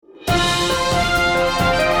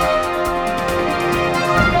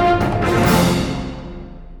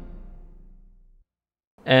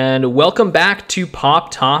And welcome back to Pop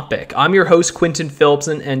Topic. I'm your host, Quentin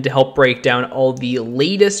Phillipson, and to help break down all the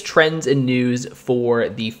latest trends and news for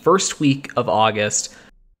the first week of August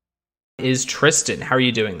is Tristan. How are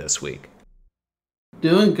you doing this week?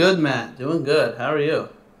 Doing good, Matt. Doing good. How are you?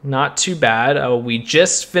 Not too bad. We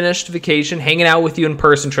just finished vacation, hanging out with you in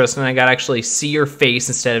person, Tristan. I got to actually see your face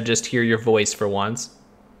instead of just hear your voice for once.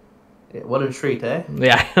 What a treat, eh?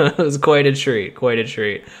 Yeah, it was quite a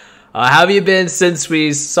treat. How have you been since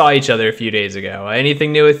we saw each other a few days ago?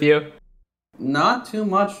 Anything new with you? Not too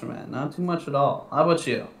much, man. Not too much at all. How about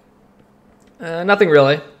you? Nothing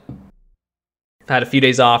really. Had a few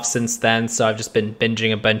days off since then, so I've just been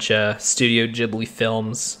binging a bunch of Studio Ghibli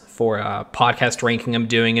films for a podcast ranking I'm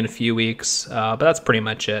doing in a few weeks. But that's pretty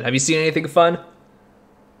much it. Have you seen anything fun?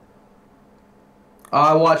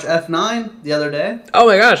 I watched F9 the other day. Oh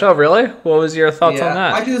my gosh, oh really? What was your thoughts on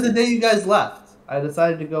that? Actually, it was the day you guys left. I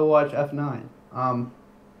decided to go watch F9.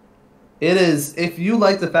 It is, if you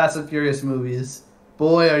like the Fast and Furious movies,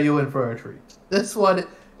 boy, are you in for a treat. This one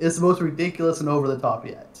is the most ridiculous and over the top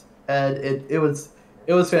yet. And it was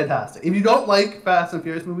fantastic. If you don't like Fast and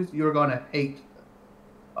Furious movies, you're going to hate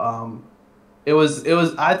it was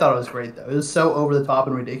I thought it was great though. It was so over the top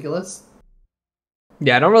and ridiculous.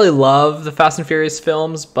 Yeah, I don't really love the Fast and Furious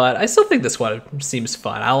films, but I still think this one seems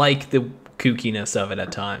fun. I like the kookiness of it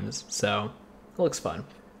at times, so it looks fun.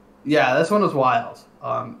 Yeah, this one was wild.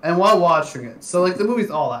 And while watching it, so like the movie's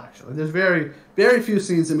all action. Like, there's very, very few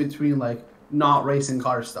scenes in between like not racing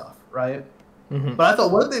car stuff, right? Mm-hmm. But I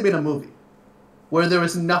thought, what if they made a movie where there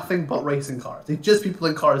was nothing but racing cars? Like just people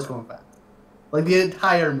in cars going fast. Like the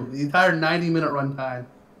entire movie, the entire 90-minute runtime,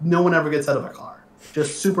 no one ever gets out of a car.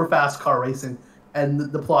 Just super fast car racing, and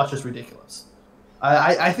the plot's just ridiculous.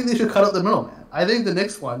 I think they should cut out the middle, man. I think the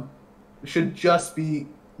next one should just be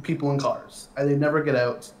people in cars, and they never get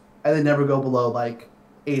out, and they never go below like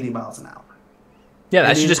 80 miles an hour. Yeah,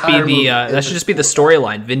 that should just be the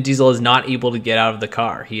storyline. Vin Diesel is not able to get out of the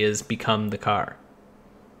car; he has become the car.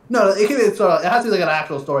 No, it has to be like an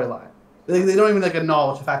actual storyline. They don't even like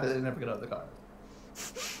acknowledge the fact that they never get out of the car.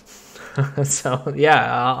 So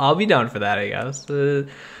yeah, I'll be down for that, I guess.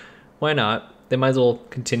 Why not? They might as well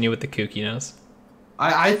continue with the kookiness.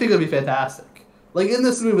 I think it'd be fantastic. Like in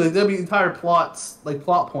this movie, like, there'd be entire plots, like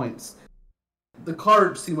plot points. The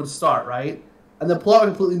car scene would start, right? And the plot would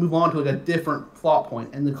completely move on to like a different plot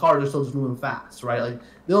point, and the cars are still just moving fast, right? Like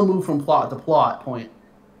they'll move from plot to plot point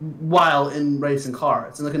while in racing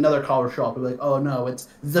cars, and like another car will show up and be like, oh no, it's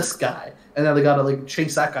this guy, and then they gotta like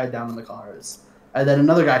chase that guy down in the cars, and then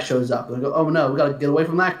another guy shows up and they go, oh no, we gotta get away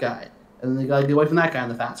from that guy, and then they gotta get away from that guy in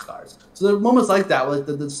the fast cars. So there are moments like that where like,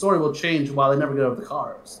 the story will change while they never get out of the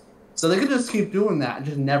cars. So they could just keep doing that and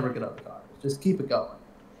just never get out of the cars. Just keep it going.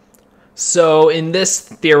 So in this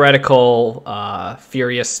theoretical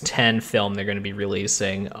Furious 10 film they're going to be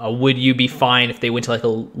releasing, would you be fine if they went to like a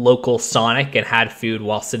local Sonic and had food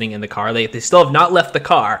while sitting in the car? They still have not left the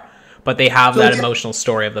car, but they have that emotional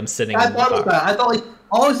story of them sitting in the car. I thought like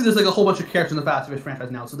obviously there's like a whole bunch of characters in the Fast and Furious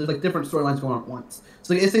franchise now, so there's like different storylines going on at once.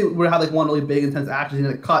 So like if they were to have like one really big intense action scene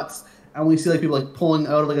and it cuts, and we see like people like pulling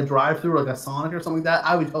out of like a drive-through or like a Sonic or something like that,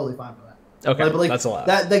 I would be totally fine for that. Okay, but like that's a lot.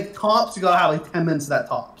 That like tops, you gotta have like 10 minutes of that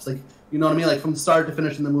tops. Like you know what I mean? Like from start to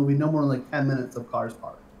finish in the movie, no more than like 10 minutes of cars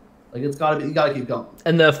parked. Like it's gotta be, you gotta keep going.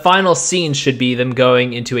 And the final scene should be them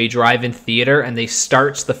going into a drive-in theater and they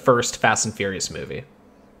start the first Fast and Furious movie.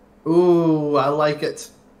 Ooh, I like it.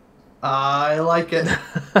 I like it.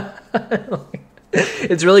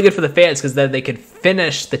 It's really good for the fans because then they could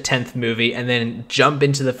finish the 10th movie and then jump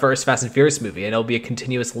into the first Fast and Furious movie, and it'll be a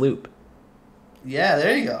continuous loop. Yeah,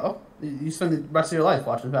 there you go. You spend the rest of your life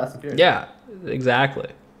watching Fast and Furious. Yeah, exactly.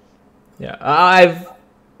 Yeah, I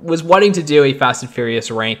was wanting to do a Fast and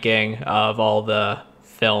Furious ranking of all the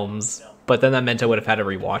films, but then that meant I would have had to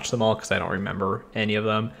rewatch them all because I don't remember any of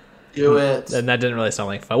them. Do it. And that didn't really sound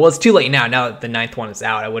like fun. Well, it's too late now. Now that the 9th one is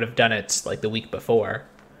out, I would have done it like the week before.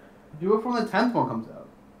 Do it when the 10th one comes out.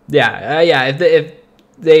 Yeah, yeah. If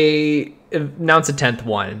they announce a 10th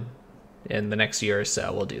one in the next year or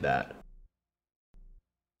so, we'll do that.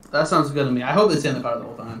 That sounds good to me. I hope they stay in the power the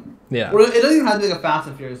whole time. Yeah. Or it doesn't even have to be like a Fast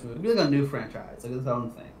and Furious movie. It could be like a new franchise, like its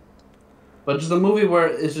own thing. But just a movie where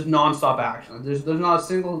it's just non-stop action. Like there's not a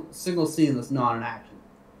single scene that's not an action.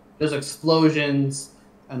 There's explosions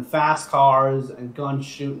and fast cars and gun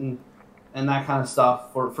shooting and that kind of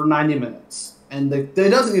stuff for 90 minutes. And it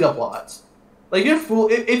doesn't need a plot. Like, you're fool.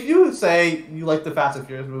 If you say you like the Fast and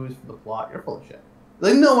Furious movies for the plot, you're full of shit.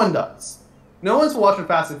 Like, no one does. No one's watching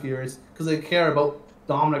Fast and Furious because they care about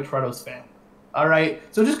Dominic Toretto's family. All right?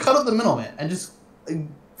 So just cut out the middleman and just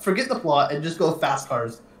forget the plot and just go with fast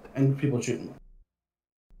cars and people shooting.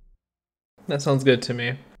 That sounds good to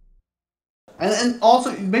me. And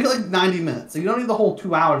also, you make it like 90 minutes. So you don't need the whole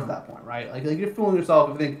 2 hours at that point, right? Like you're fooling yourself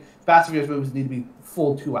if you think Fast and Furious movies need to be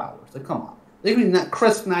full 2 hours. Like, come on. They can be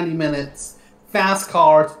crisp 90 minutes, fast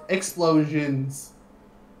cars, explosions,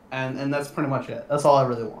 and that's pretty much it. That's all I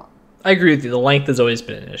really want. I agree with you. The length has always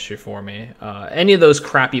been an issue for me. Any of those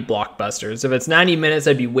crappy blockbusters, if it's 90 minutes,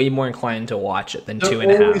 I'd be way more inclined to watch it than They're 2.5.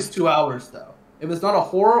 They're always 2 hours, though. If it's not a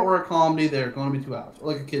horror or a comedy, they're going to be 2 hours.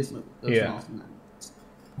 Or like a kid's movie. Those are awesome 90 minutes.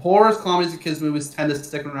 Horrors, comedies, and kids' movies tend to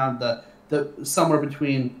stick around the somewhere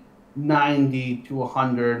between 90 to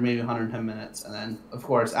 100, maybe 110 minutes. And then, of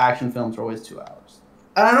course, action films are always 2 hours.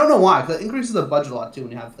 And I don't know why, because it increases the budget a lot, too,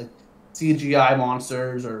 when you have like CGI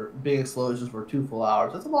monsters or big explosions for 2 full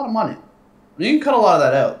hours. That's a lot of money. You can cut a lot of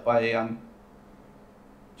that out by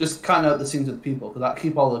just cutting out the scenes with people, because I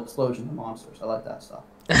keep all the explosions and monsters. I like that stuff.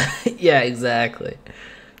 Yeah, exactly.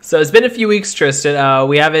 So it's been a few weeks, Tristan.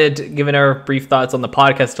 We haven't given our brief thoughts on the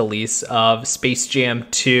podcast release of Space Jam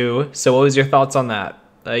 2. So what was your thoughts on that?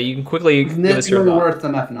 You can quickly give us your thoughts. Worse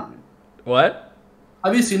than F9. What?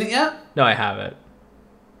 Have you seen it yet? No, I haven't.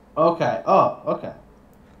 Okay. Oh, okay.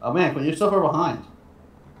 Oh, man, you're so far behind.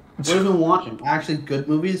 What have you been watching? Actually good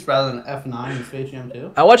movies rather than F9 and Space Jam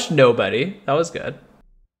 2? I watched Nobody. That was good.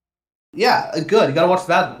 Yeah, good. You gotta watch the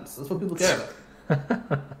bad ones. That's what people care about.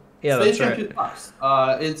 Yeah, Space that's Jam right.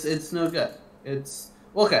 2 sucks. It's no good. It's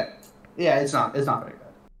okay. Yeah, it's not very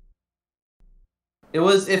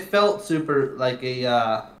good. It felt super like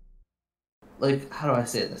a like, how do I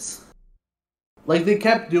say this? Like they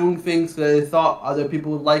kept doing things that they thought other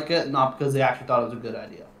people would like it, not because they actually thought it was a good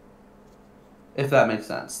idea. If that makes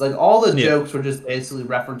sense. Like all the jokes were just basically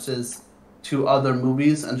references to other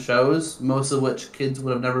movies and shows, most of which kids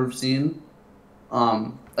would have never seen.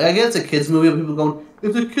 I guess it's a kids movie, but people going,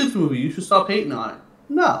 it's a kids movie, you should stop hating on it.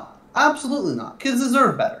 No, absolutely not. Kids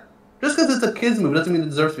deserve better. Just because it's a kids movie doesn't mean it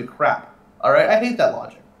deserves to be crap. Alright? I hate that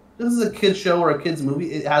logic. This is a kids show or a kids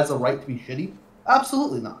movie, it has a right to be shitty?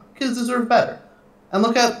 Absolutely not. Kids deserve better. And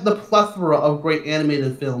look at the plethora of great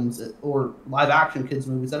animated films or live action kids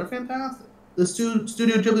movies that are fantastic. The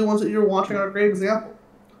Studio Ghibli ones that you're watching are a great example.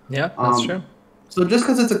 Yeah, that's true. So just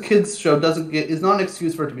because it's a kids show is not an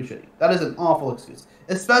excuse for it to be shitty. That is an awful excuse,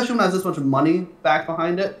 especially when it has this much money back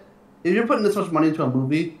behind it. If you're putting this much money into a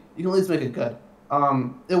movie, you can at least make it good.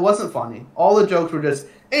 It wasn't funny. All the jokes were just,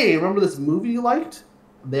 hey, remember this movie you liked?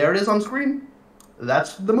 There it is on screen.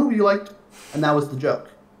 That's the movie you liked, and that was the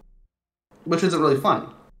joke, which isn't really funny.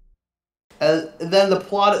 And then the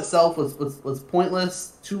plot itself was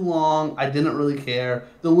pointless, too long, I didn't really care.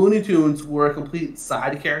 The Looney Tunes were a complete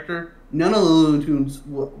side character. None of the Looney Tunes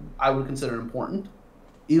I would consider important.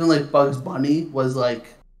 Even like Bugs Bunny was like,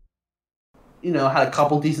 had a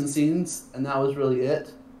couple decent scenes, and that was really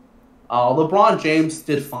it. LeBron James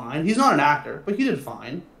did fine. He's not an actor, but he did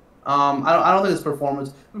fine. I don't think his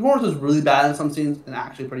performance was really bad in some scenes and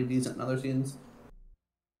actually pretty decent in other scenes.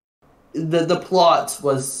 The plot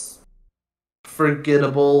was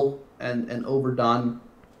forgettable and overdone.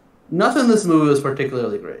 Nothing in this movie was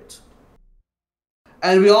particularly great.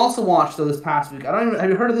 And we also watched this past week. Have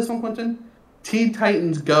you heard of this one, Quentin? Teen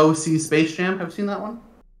Titans Go See Space Jam. Have you seen that one?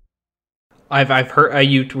 I've heard.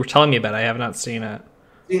 You were telling me about it. I have not seen it.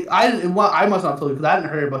 I must not tell you because I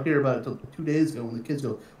didn't hear about it until 2 days ago when the kids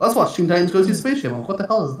go, let's watch Teen Titans Go See Space Jam. I'm like, what the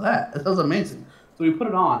hell is that? That sounds amazing. So we put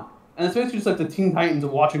it on, and it's basically just like the Teen Titans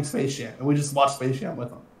of watching Space Jam, and we just watched Space Jam with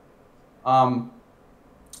them.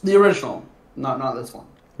 The original, not this one.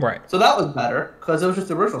 Right. So that was better because it was just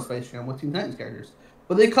the original Space Jam with Teen Titans characters.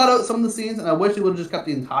 But they cut out some of the scenes, and I wish they would have just kept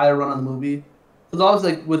the entire run on the movie. Because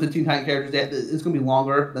obviously, like, with the Teen Titans characters, it's going to be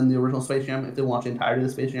longer than the original Space Jam if they watch the entirety of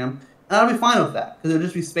the Space Jam. And I'd be fine with that, because it would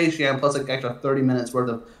just be Space Jam plus like extra 30 minutes worth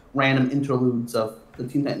of random interludes of the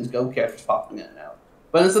Teen Titans Go characters popping in and out.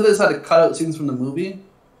 But instead they just had to cut out scenes from the movie,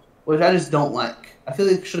 which I just don't like. I feel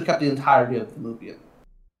like they should have kept the entirety of the movie in.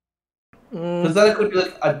 Because then it could be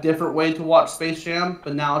like a different way to watch Space Jam,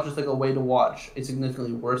 but now it's just like a way to watch a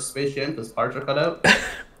significantly worse Space Jam because parts are cut out.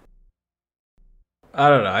 I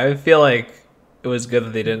don't know. I feel like it was good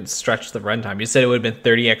that they didn't stretch the runtime. You said it would have been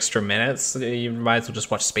 30 extra minutes. You might as well just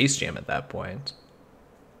watch Space Jam at that point.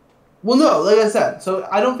 Well, no, like I said, so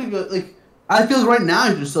I don't think I feel right now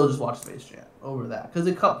you should still just watch Space Jam over that because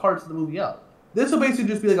they cut parts of the movie out. This will basically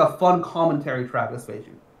just be like a fun commentary track of Space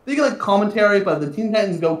Jam. They get like commentary, but the Teen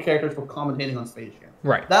Titans Go characters were commentating on Space Jam.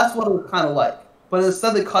 Right. That's what it was kind of like. But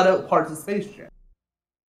instead, they cut out parts of Space Jam.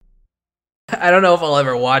 I don't know if I'll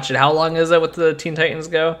ever watch it. How long is it with the Teen Titans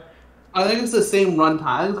Go? I think it's the same runtime.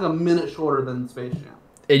 I think it's like a minute shorter than Space Jam.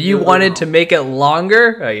 And you wanted to make it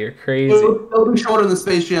longer? Oh, you're crazy. It would have been shorter than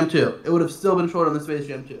Space Jam 2. It would have still been shorter than Space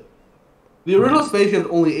Jam 2. The original Space Jam is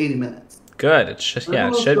only 80 minutes. Good. It should, The yeah, it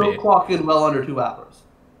original should still be. clock in well under 2 hours.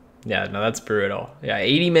 Yeah, no, that's brutal. Yeah,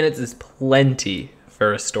 80 minutes is plenty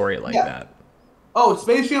for a story like Yeah. that. Oh,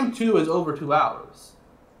 Space Jam 2 is over 2 hours.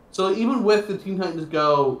 So even with the Teen Titans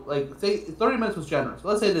Go, like, say 30 minutes was generous.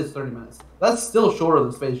 Let's say it is 30 minutes. That's still shorter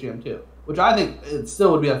than Space Jam 2, which I think it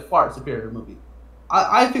still would be a far superior movie.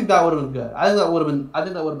 I think that would have been good. I think that would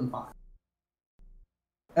have been fine.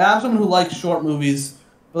 And I'm someone who likes short movies,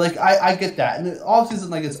 but like I get that. And it obviously isn't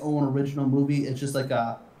like its own original movie. It's just like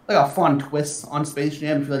a fun twist on Space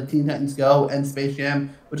Jam. If you like Teen Titans Go and Space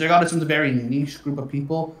Jam, which I got it's a very niche group of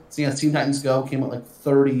people. Seeing as Teen Titans Go came out like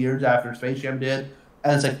 30 years after Space Jam did,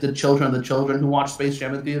 and it's like the children of the children who watch Space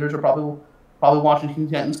Jam in theaters are probably watching Teen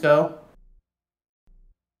Titans Go.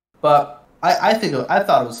 But I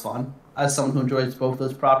thought it was fun as someone who enjoys both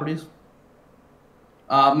those properties.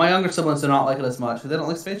 My younger siblings do not like it as much. They don't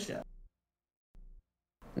like Space Jam.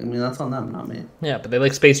 I mean, that's on them, not me. Yeah, but they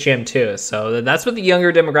like Space Jam 2, so that's what the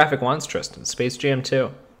younger demographic wants, Tristan. Space Jam 2.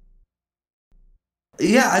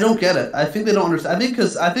 Yeah, I don't get it. I think they don't understand.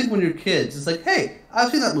 I think when you're kids, it's like, hey,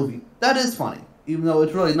 I've seen that movie. That is funny. Even though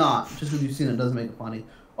it's really not. Just because you've seen it doesn't make it funny.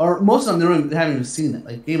 Or most of them, they haven't even seen it.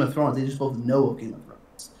 Like Game of Thrones, they just both know of Game of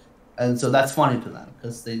Thrones. And so that's funny to them.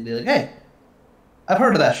 Because they're like, hey, I've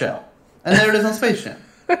heard of that show. And there it is on Space Jam.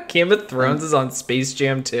 Game of Thrones is on Space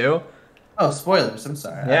Jam 2? Oh, spoilers. I'm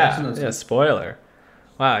sorry. Yeah, spoiler.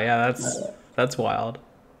 Wow, yeah, that's wild.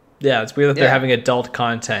 Yeah, it's weird that they're having adult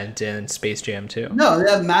content in Space Jam 2. No, they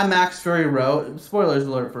have Mad Max Fury Road. Spoilers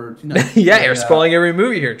alert for... Yeah, you're spoiling every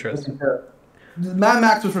movie here, Tristan. Mad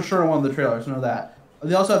Max was for sure one of the trailers, know that.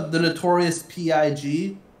 They also have the Notorious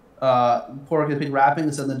P.I.G., Porky the Pig rapping,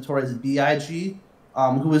 instead of the Notorious B.I.G.,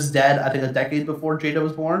 who was dead, I think, a decade before Jada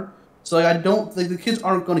was born. So like, I don't think the kids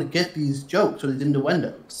aren't going to get these jokes or these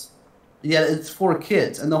innuendos. Yet it's for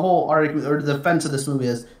kids, and the whole argument or the defense of this movie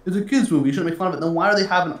is it's a kids movie. You shouldn't make fun of it. Then why are they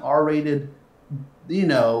having R-rated,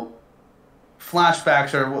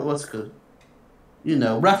 flashbacks or what's good,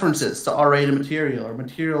 references to R-rated material or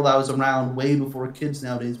material that was around way before kids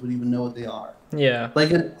nowadays would even know what they are. Yeah,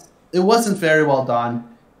 like it wasn't very well done,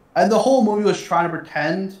 and the whole movie was trying to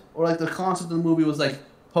pretend, or like the concept of the movie was like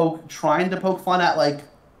trying to poke fun at like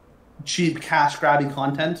cheap cash grabby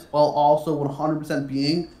content while also 100%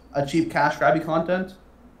 being a cheap cash grabby content.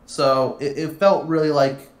 So it felt really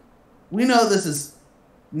like, we know this is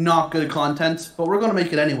not good content, but we're going to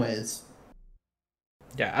make it anyways.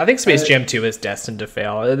 Yeah, I think Space Jam 2 is destined to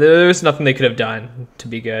fail. There's nothing they could have done to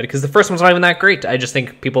be good, because the first one's not even that great. I just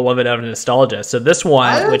think people love it out of nostalgia. So this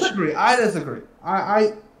one... I disagree.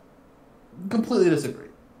 I completely disagree.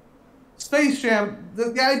 Space Jam,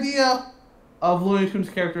 the idea of Looney Tunes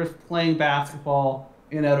characters playing basketball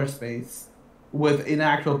in outer space with an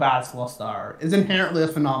actual basketball star is inherently a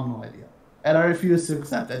phenomenal idea. And I refuse to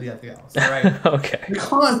accept anything else. Right? Okay. The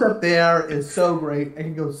concept there is so great. It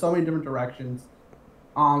can go so many different directions.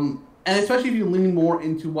 And especially if you lean more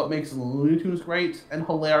into what makes Looney Tunes great and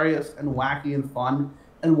hilarious and wacky and fun,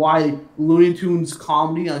 and why Looney Tunes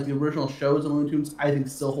comedy, like the original shows of Looney Tunes, I think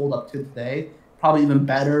still hold up to today. Probably even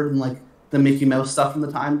better than like the Mickey Mouse stuff from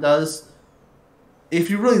the time does. If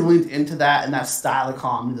you really leaned into that and that style of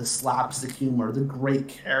comedy, the slapstick humor, the great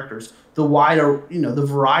characters, the wider, the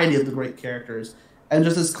variety of the great characters, and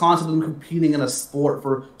just this concept of them competing in a sport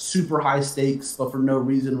for super high stakes, but for no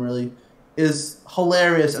reason really, is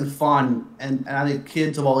hilarious and fun, and I think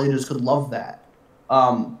kids of all ages could love that.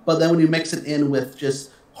 But then when you mix it in with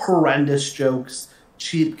just horrendous jokes,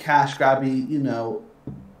 cheap cash grabby,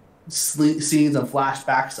 scenes and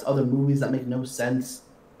flashbacks to other movies that make no sense,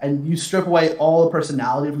 and you strip away all the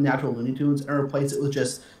personality from the actual Looney Tunes and replace it with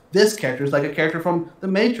just, this character is like a character from The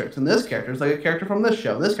Matrix, and this character is like a character from this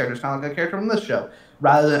show, this character is kind of like a character from this show,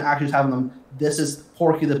 rather than actually just having them, this is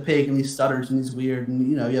Porky the Pig, and he stutters, and he's weird,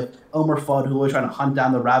 and you have Elmer Fudd who always trying to hunt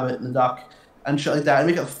down the rabbit and the duck, and shit like that, and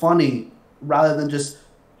make it funny, rather than just,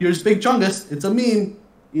 here's Big Chungus, it's a meme,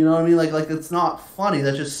 you know what I mean, like it's not funny,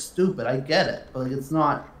 that's just stupid, I get it, but like it's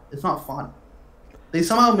not fun. They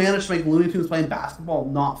somehow managed to make Looney Tunes playing basketball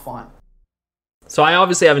not fun. So I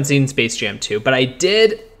obviously haven't seen Space Jam 2, but I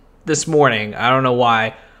did this morning. I don't know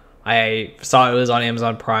why. I saw it was on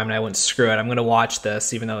Amazon Prime, and I went, screw it, I'm going to watch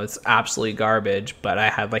this, even though it's absolutely garbage, but I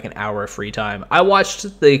had like an hour of free time. I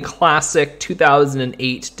watched the classic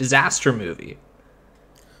 2008 disaster movie.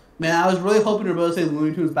 Man, I was really hoping you were about to say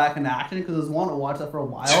Looney Tunes Back in Action, because I was wanting to watch that for a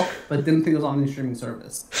while, but didn't think it was on any streaming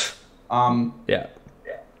service. Yeah.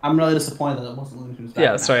 I'm really disappointed that it wasn't Looney Tunes Back in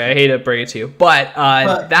Action. Sorry, I hate to bring it to you. But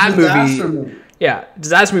that movie, Yeah,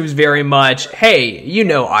 disaster movies very much, hey, you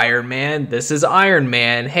know Iron Man, this is Iron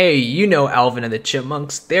Man. Hey, you know Alvin and the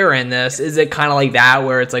Chipmunks, they're in this. Is it kind of like that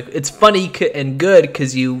where it's like, it's funny and good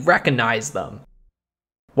because you recognize them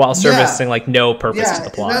while servicing like no purpose to the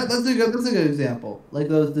plot? That's a good example. Like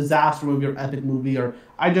those disaster movie or epic movie, or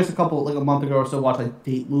I just a month ago or so watched like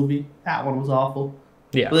Date movie. That one was awful.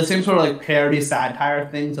 Yeah. But the same sort of like parody satire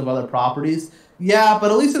things of other properties. Yeah, but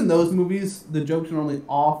at least in those movies, the jokes are only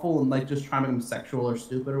awful and like just trying to make them sexual or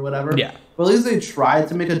stupid or whatever. Yeah. But at least they tried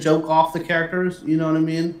to make a joke off the characters. You know what I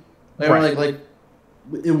mean? They were like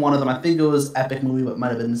in one of them, I think it was Epic Movie, but it might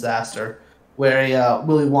have been Disaster, where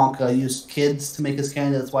Willy Wonka used kids to make his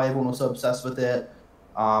candy. That's why everyone was so obsessed with it.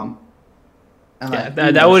 And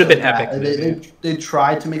that would have been epic. They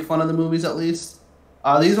tried to make fun of the movies at least.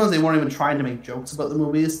 These ones, they weren't even trying to make jokes about the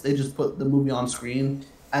movies. They just put the movie on screen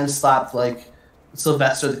and slapped like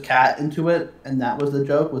Sylvester the cat into it, and that was the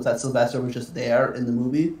joke, was that Sylvester was just there in the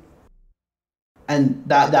movie. And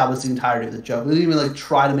that was the entirety of the joke. They didn't even like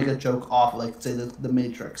try to make a joke off like say the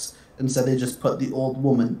Matrix. Instead they just put the old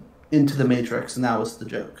woman into the Matrix, and that was the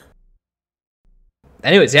joke.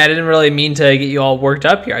 Anyways, yeah, I didn't really mean to get you all worked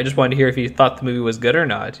up here. I just wanted to hear if you thought the movie was good or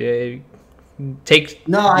not.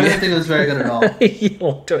 No, I didn't think it was very good at all.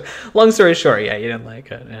 Long story short, yeah, you didn't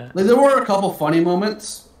like it. Yeah. Like there were a couple funny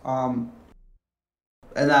moments,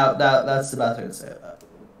 and that's the best I can say about it.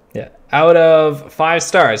 Yeah. Out of 5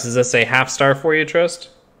 stars, does this a half star for you, Trist?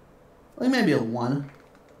 Like maybe a 1.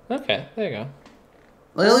 Okay, there you go.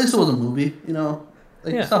 Like at least it was a movie, you know.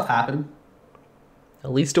 Like stuff happened.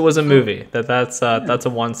 At least it was a movie. That's a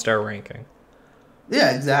 1-star ranking.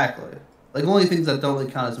 Yeah, exactly. Like only things that don't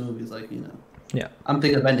really count as movies, like, you know. Yeah. I'm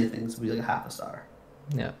thinking of ending things would be like a half a star.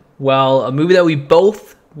 Yeah. Well, a movie that we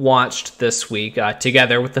both watched this week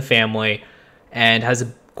together with the family and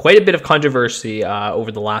has quite a bit of controversy over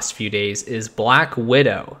the last few days is Black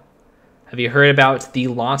Widow. Have you heard about the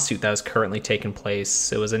lawsuit that is currently taking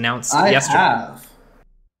place? It was announced yesterday. I have.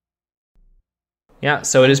 Yeah,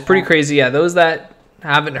 so it is pretty crazy. Yeah, those that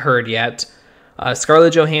haven't heard yet,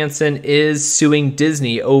 Scarlett Johansson is suing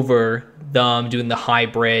Disney over them doing the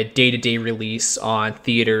hybrid day-to-day release on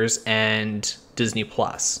theaters and Disney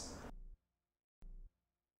Plus.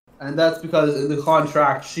 And that's because in the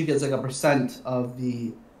contract, she gets like a % of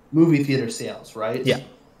the movie theater sales, right? Yeah.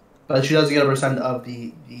 But she doesn't get a % of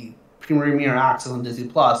the premiere access on Disney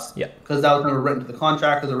Plus. Yeah. Because that was never written to the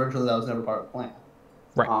contract, because originally that was never part of the plan.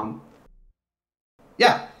 Right.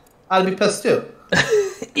 Yeah. I'd be pissed too.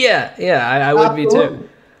 yeah, I would be too.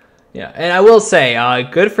 Yeah, and I will say,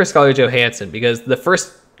 good for Scarlett Johansson, because the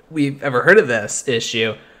first we've ever heard of this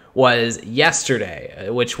issue was yesterday,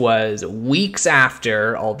 which was weeks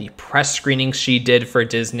after all the press screenings she did for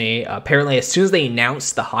Disney. Apparently, as soon as they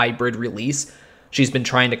announced the hybrid release, she's been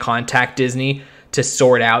trying to contact Disney to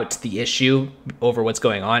sort out the issue over what's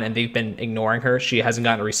going on, and they've been ignoring her. She hasn't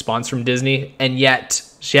gotten a response from Disney, and yet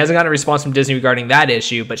she hasn't gotten a response from Disney regarding that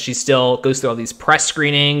issue, but she still goes through all these press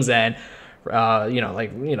screenings and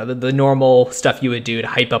the normal stuff you would do to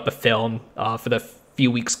hype up a film for the few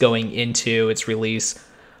weeks going into its release.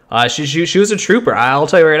 She was a trooper. I'll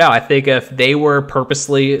tell you right now. I think if they were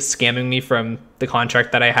purposely scamming me from the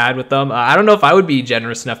contract that I had with them, I don't know if I would be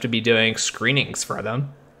generous enough to be doing screenings for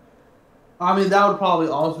them. I mean, that would probably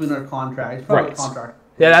also be in their contract. Right.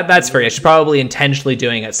 Yeah, that's fair. Yeah, she's probably intentionally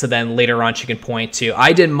doing it, so then later on she can point to,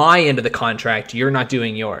 I did my end of the contract, you're not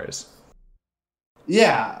doing yours.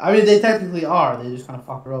 Yeah, I mean, they technically are. They just kind of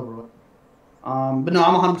fuck her over. But no,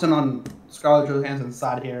 I'm 100% on Scarlett Johansson's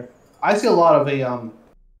side here. I see a lot of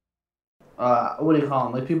what do you call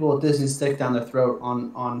them? Like people with Disney stick down their throat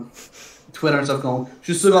on Twitter and stuff going,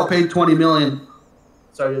 she still got paid $20 million.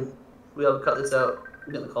 Sorry, dude. We have to cut this out.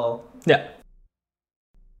 We're getting the call. Yeah.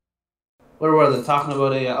 Where were they? Talking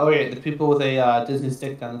about the people with a Disney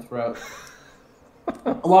stick down the throat.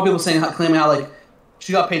 A lot of people claiming how like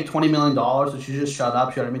she got paid $20 million, so she just shut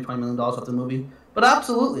up. She already made $20 million off the movie. But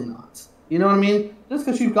absolutely not. You know what I mean? Just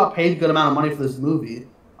because she got paid a good amount of money for this movie,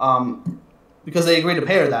 because they agreed to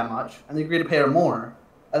pay her that much, and they agreed to pay her more,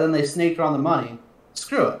 and then they snaked her on the money.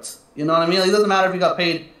 Screw it. You know what I mean? Like, it doesn't matter if you got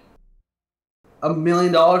paid $1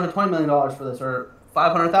 million or $20 million for this, or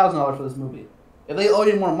 $500,000 for this movie. If they owe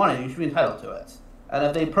you more money, you should be entitled to it. And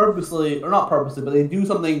if they purposely, or not purposely, but they do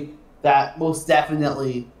something that most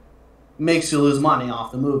definitely makes you lose money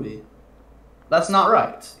off the movie, that's not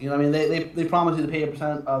right. You know what I mean? They promised you to pay a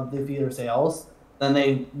 % of the theater sales, then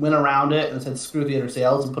they went around it and said screw theater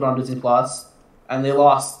sales and put it on Disney Plus, and they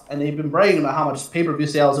lost, and they've been bragging about how much pay-per-view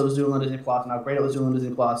sales it was doing on Disney Plus and how great it was doing on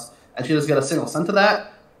Disney Plus, and she doesn't get a single cent of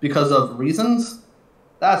that because of reasons.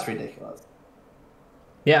 That's ridiculous.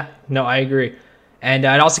 Yeah, no, I agree. And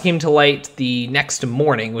it also came to light the next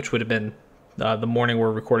morning, which would have been the morning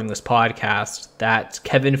we're recording this podcast, that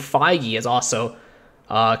Kevin Feige has also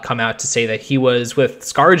come out to say that he was with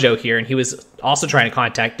ScarJo here, and he was also trying to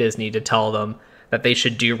contact Disney to tell them that they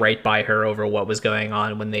should do right by her over what was going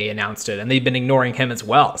on when they announced it. And they've been ignoring him as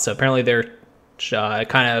well. So apparently they're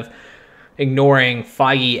kind of ignoring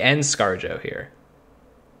Feige and ScarJo here.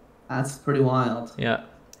 That's pretty wild. Yeah.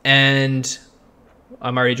 And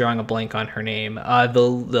I'm already drawing a blank on her name. The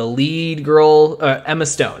lead girl, Emma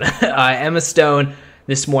Stone. Emma Stone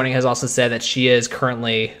this morning has also said that she is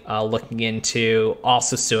currently looking into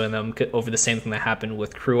also suing them over the same thing that happened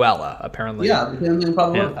with Cruella, apparently. Yeah, the same thing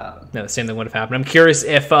probably would have happened. No, the same thing would have happened. I'm curious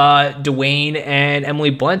if Dwayne and Emily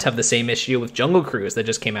Blunt have the same issue with Jungle Cruise that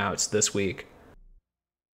just came out this week.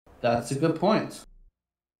 That's a good point.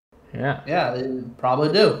 Yeah. Yeah, they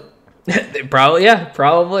probably do. They probably.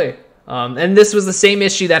 And this was the same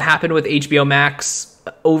issue that happened with HBO Max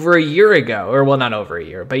over a year ago, or well, not over a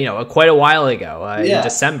year, but quite a while ago in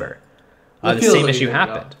December. The same issue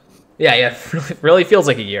happened. Yeah, really feels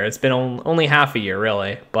like a year. It's been only half a year,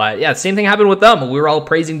 really. But yeah, the same thing happened with them. We were all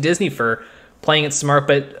praising Disney for playing it smart,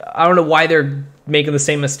 but I don't know why they're making the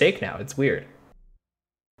same mistake now. It's weird.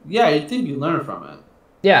 Yeah, you'd think you learn from it.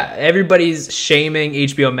 Yeah, everybody's shaming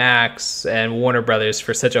HBO Max and Warner Brothers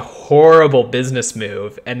for such a horrible business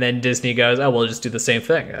move, and then Disney goes, "Oh, we'll just do the same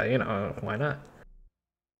thing." Why not?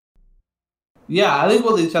 Yeah, I think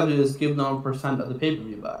what they try to do is give them 1% of the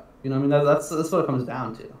pay-per-view back. You know what I mean? That's what it comes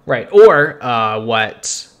down to. Right, or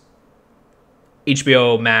what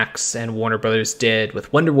HBO Max and Warner Brothers did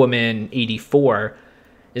with Wonder Woman 84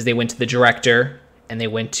 is they went to the director and they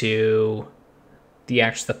went to the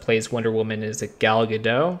actress that plays Wonder Woman. Is it Gal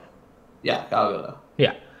Gadot? Yeah, Gal Gadot.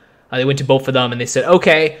 Yeah. They went to both of them and they said,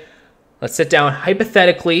 okay, let's sit down.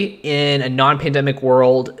 Hypothetically, in a non-pandemic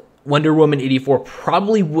world, Wonder Woman 84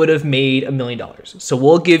 probably would have made $1 million. So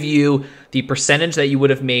we'll give you the percentage that you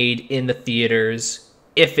would have made in the theaters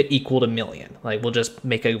if it equaled $1 million. Like, we'll just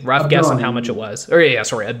make a rough guess on how much it was. Or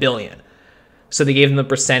 $1 billion. So they gave them the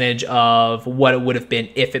percentage of what it would have been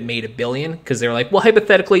if it made $1 billion, because they were like, well,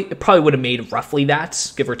 hypothetically, it probably would have made roughly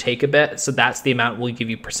that, give or take a bit. So that's the amount we'll give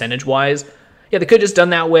you percentage-wise. Yeah, they could have just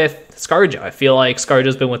done that with ScarJo. I feel like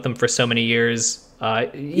ScarJo's been with them for so many years.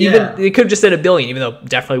 They could have just said $1 billion, even though it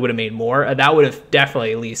definitely would have made more. That would have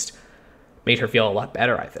definitely at least made her feel a lot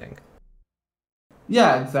better, I think.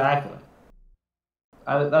 Yeah, exactly.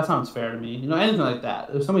 That sounds fair to me. Anything like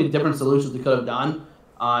that. There's so many different solutions they could have done.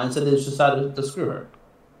 Instead, they just decided to screw her.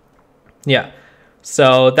 Yeah.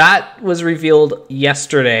 So that was revealed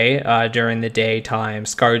yesterday during the daytime.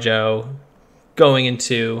 ScarJo going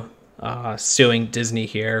into suing Disney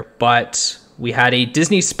here. But we had a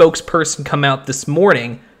Disney spokesperson come out this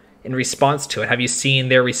morning in response to it. Have you seen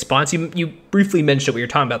their response? You briefly mentioned what you were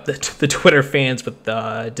talking about, the Twitter fans with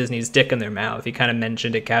Disney's dick in their mouth. You kind of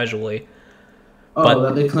mentioned it casually.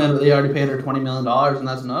 That they claim that they already paid her $20 million and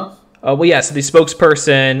that's enough? So the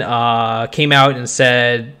spokesperson came out and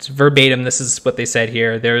said, verbatim, this is what they said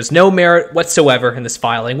here, there's no merit whatsoever in this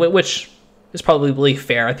filing, which is probably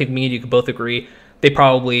fair. I think me and you could both agree. They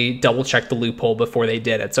probably double-checked the loophole before they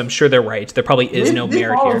did it, so I'm sure they're right. There probably is no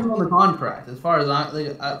merit here. They on the contract, as far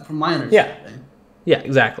as from my understanding. Yeah,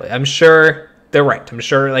 exactly. I'm sure they're right. I'm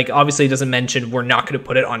sure, obviously it doesn't mention we're not going to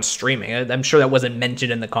put it on streaming. I'm sure that wasn't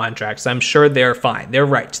mentioned in the contract, so I'm sure they're fine. They're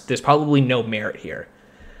right. There's probably no merit here.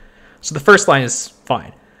 So the first line is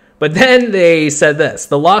fine. But then they said this: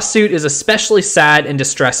 the lawsuit is especially sad and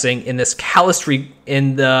distressing in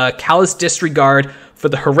the callous disregard for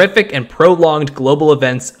the horrific and prolonged global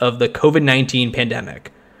events of the COVID-19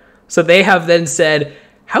 pandemic. So they have then said,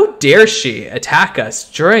 how dare she attack us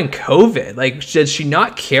during COVID? Does she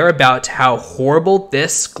not care about how horrible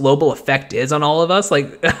this global effect is on all of us? I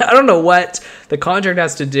don't know what the contract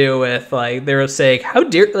has to do with, they're saying, how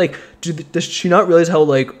dare, does she not realize how,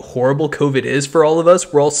 horrible COVID is for all of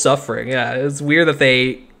us? We're all suffering. Yeah, it's weird that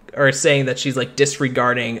they are saying that she's,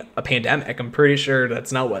 disregarding a pandemic. I'm pretty sure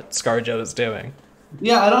that's not what ScarJo is doing.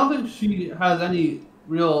 Yeah, I don't think she has any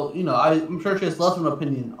real, I'm sure she has less of an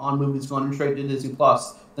opinion on movies going straight to Disney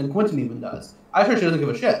Plus than Quentin even does. I'm sure she doesn't give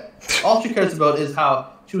a shit. All she cares about is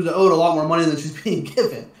how she was owed a lot more money than she's being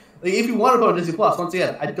given. If you want to put on Disney Plus, once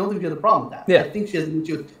again, I don't think she has a problem with that. Yeah. I think she has an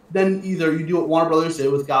issue. Then either you do what Warner Brothers did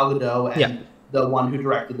with Gal Gadot and the one who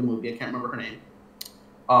directed the movie, I can't remember her name,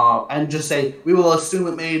 and just say, we will assume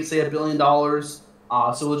it made, say, $1 billion,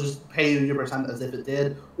 so we'll just pay you your percent as if it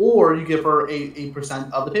did, or you give her a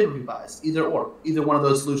percent of the pay-per-view buys. Either one of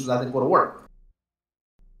those solutions I think would have worked.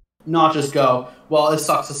 Not just go, well, it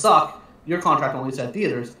sucks to suck. Your contract only said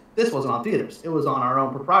theaters. This wasn't on theaters. It was on our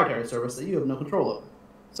own proprietary service that you have no control over.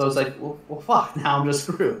 So it's like, well, fuck. Now I'm just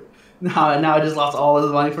screwed. Now I just lost all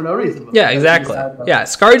this money for no reason. Yeah, exactly. Yeah,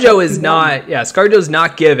 ScarJo's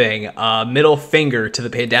not giving a middle finger to the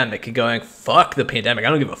pandemic and going, fuck the pandemic. I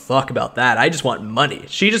don't give a fuck about that. I just want money.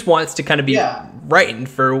 She just wants to kind of be frightened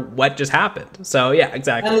for what just happened. So, yeah,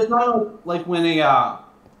 exactly. And it's not like when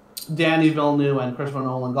Danny Villeneuve and Christopher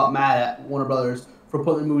Nolan got mad at Warner Brothers for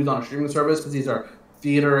putting movies on a streaming service because these are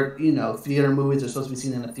theater movies. They're supposed to be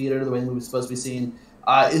seen in a theater the way the movie's supposed to be seen.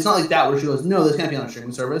 It's not like that where she goes, no, this can't be on a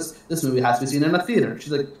streaming service. This movie has to be seen in a theater.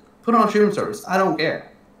 She's like, put it on a streaming service. I don't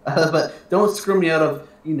care. But don't screw me out of,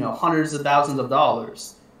 hundreds of thousands of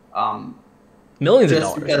dollars. Millions of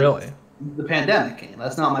dollars, really. The pandemic came.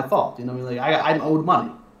 That's not my fault. You know what I mean? Like, I'm owed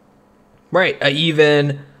money. Right.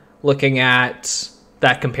 Even looking at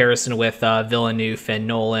that comparison with Villeneuve and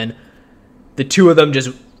Nolan, the two of them just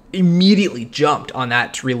immediately jumped on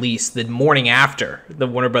that release the morning after the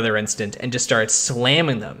Warner Brother incident and just started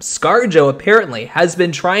slamming them. ScarJo apparently has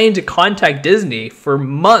been trying to contact Disney for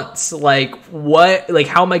months. Like, what? Like,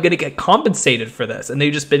 how am I going to get compensated for this? And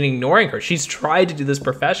they've just been ignoring her. She's tried to do this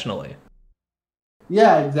professionally.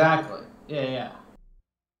 Yeah, exactly. Yeah.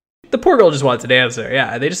 The poor girl just wants an answer.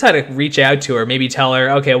 Yeah, they just had to reach out to her, maybe tell her,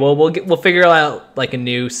 okay, well, we'll figure out like a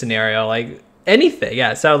new scenario, like anything.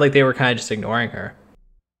 Yeah, it sounded like they were kind of just ignoring her.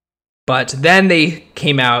 But then they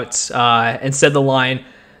came out and said the line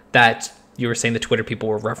that you were saying the Twitter people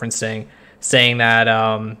were referencing, saying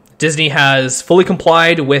that Disney has fully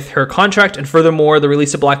complied with her contract, and furthermore, the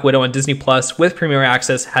release of Black Widow on Disney Plus with Premier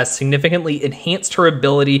Access has significantly enhanced her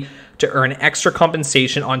ability to earn extra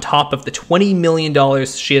compensation on top of the $20 million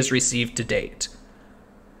she has received to date.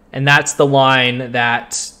 And that's the line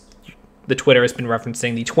that the Twitter has been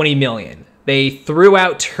referencing, the $20 million. They threw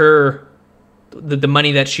out her the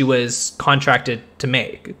money that she was contracted to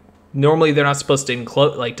make. Normally, they're not supposed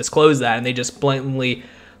to disclose that, and they just blatantly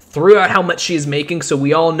threw out how much she is making, so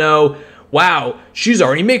we all know, wow, she's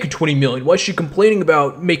already making $20 million. Why is she complaining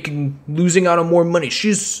about losing out on more money?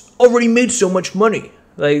 She's already made so much money.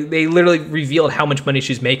 Like, they literally revealed how much money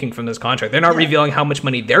she's making from this contract. They're not revealing how much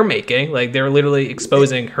money they're making. Like, they're literally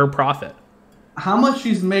exposing her profit. How much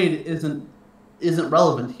she's made isn't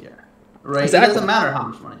relevant here, right? Exactly. It doesn't matter how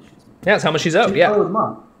much money she's made. Yeah, it's how much she's owed. Yeah. Owed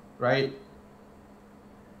money, right?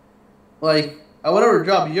 Like, at whatever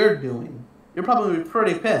job you're doing, you're probably going to be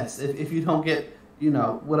pretty pissed if you don't get,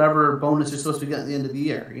 whatever bonus you're supposed to get at the end of the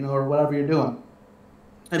year, or whatever you're doing.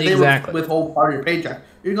 If they withhold part of your paycheck,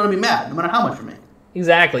 you're going to be mad no matter how much you're making.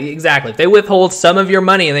 Exactly. If they withhold some of your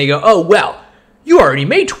money and they go, oh, well, you already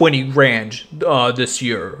made 20 grand this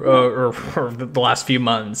year or the last few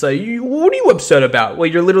months. What are you upset about? Well,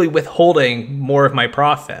 you're literally withholding more of my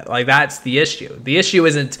profit. Like, that's the issue. The issue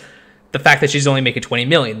isn't the fact that she's only making 20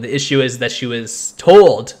 million. The issue is that she was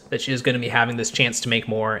told that she was going to be having this chance to make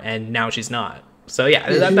more, and now she's not. So yeah,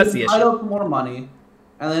 that's the issue. Entitled to more money,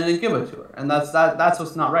 and they didn't give it to her, and that's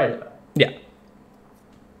what's not right about it. Yeah.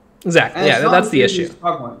 Exactly. Yeah, that's the issue.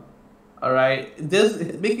 Struggling. All right,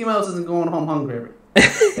 Mickey Mouse isn't going home hungry.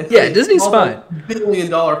 Yeah, Disney's fine. $1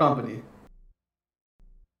 billion company.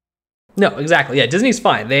 No, exactly. Yeah, Disney's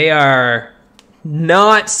fine. They are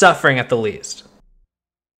not suffering at the least.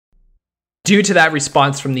 Due to that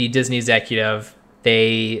response from the Disney executive,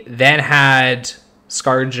 they then had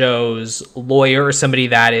ScarJo's lawyer, or somebody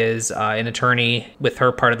that is an attorney with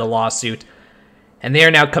her part of the lawsuit, and they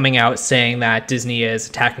are now coming out saying that Disney is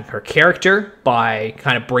attacking her character by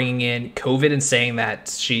kind of bringing in COVID and saying that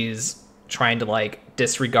she's trying to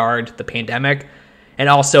disregard the pandemic, and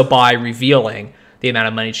also by revealing the amount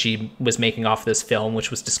of money she was making off this film, which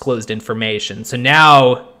was disclosed information. So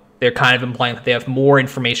now they're kind of implying that they have more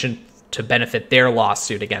information to benefit their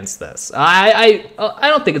lawsuit against this. I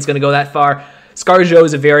don't think it's going to go that far. ScarJo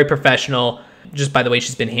is a very professional, just by the way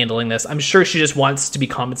she's been handling this. I'm sure she just wants to be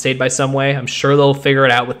compensated by some way. I'm sure they'll figure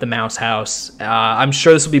it out with the Mouse House. I'm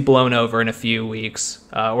sure this will be blown over in a few weeks,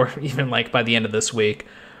 or even by the end of this week.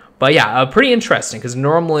 But yeah, pretty interesting, because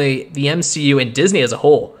normally the MCU and Disney as a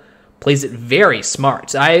whole plays it very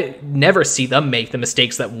smart. I never see them make the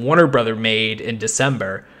mistakes that Warner Brother made in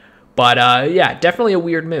December. But yeah, definitely a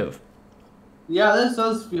weird move. Yeah, this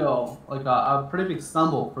does feel like a pretty big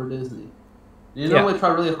stumble for Disney. They normally try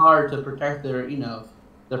really hard to protect their,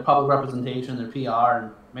 their public representation, their PR,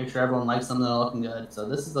 and make sure everyone likes them and they're looking good. So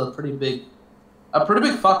this is a pretty big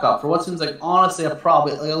fuck up for what seems like honestly a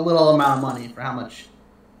little amount of money for how much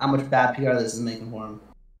bad PR this is making for them.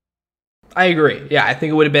 I agree. Yeah, I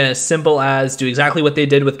think it would have been as simple as do exactly what they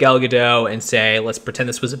did with Gal Gadot and say, let's pretend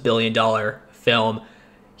this was $1 billion film.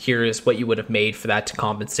 Here's what you would have made for that to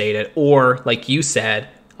compensate it. Or, like you said,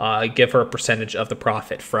 give her a percentage of the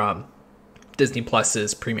profit from Disney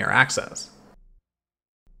Plus's Premier Access.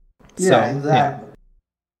 Yeah, exactly.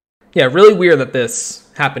 Yeah, really weird that this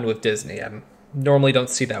happened with Disney. I normally don't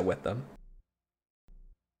see that with them.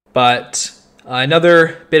 But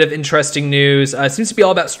another bit of interesting news. It seems to be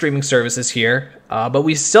all about streaming services here, but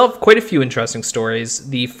we still have quite a few interesting stories.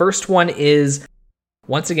 The first one is,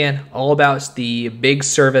 once again, all about the big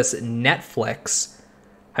service Netflix.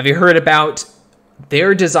 Have you heard about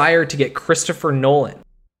their desire to get Christopher Nolan?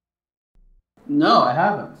 No, I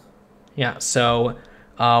haven't. Yeah, so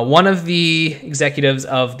one of the executives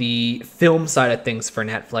of the film side of things for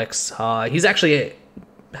Netflix, he's actually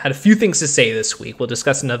had a few things to say this week. We'll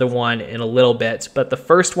discuss another one in a little bit, but the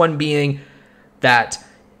first one being that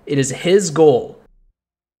it is his goal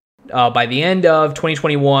by the end of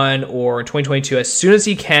 2021 or 2022, as soon as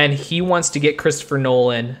he can, he wants to get Christopher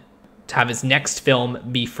Nolan to have his next film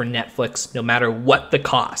be for Netflix, no matter what the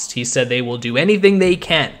cost. He said they will do anything they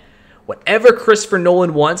can. Whatever Christopher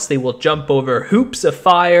Nolan wants, they will jump over hoops of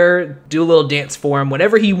fire, do a little dance for him,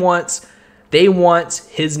 whatever he wants. They want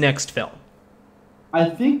his next film. I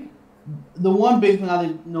think the one big thing I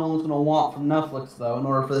think Nolan's going to want from Netflix, though, in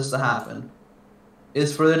order for this to happen,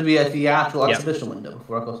 is for there to be a theatrical exhibition window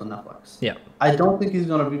before it goes to Netflix. Yeah. I don't think he's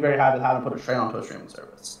going to be very happy with having to put it straight onto a streaming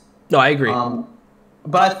service. No, I agree.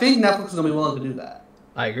 But I think Netflix is going to be willing to do that.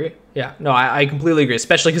 I agree. Yeah. No, I completely agree,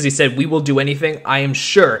 especially because he said, we will do anything. I am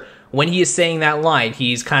sure when he is saying that line,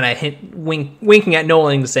 he's kind of winking at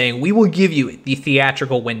Nolan saying, we will give you the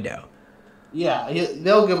theatrical window. Yeah,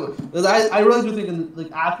 they'll give. I really do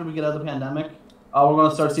think, after we get out of the pandemic, we're going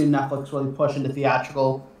to start seeing Netflix really push into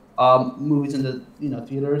theatrical movies into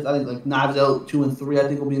theaters. I think Knives Out 2 and 3 I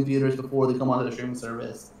think will be in theaters before they come onto the streaming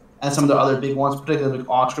service, and some of the other big ones, particularly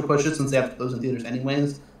Oscar pushes, since they have to put those in theaters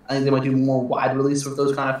anyways. I think they might do more wide release of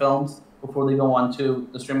those kind of films before they go on to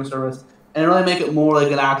the streaming service, and really make it more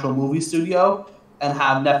like an actual movie studio, and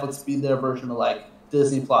have Netflix be their version of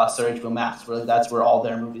Disney Plus or HBO Max, where that's where all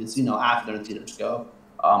their movies, after they're in theaters go.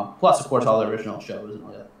 Plus, of course, all the original shows and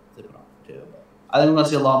all that they put on too. But I think we're going to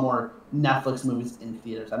see a lot more Netflix movies in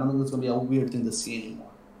theaters. I don't think it's going to be a weird thing to see anymore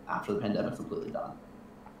after the pandemic's completely done.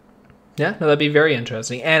 Yeah, no, that'd be very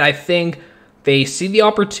interesting. And I think they see the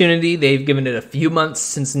opportunity. They've given it a few months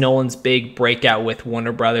since Nolan's big breakout with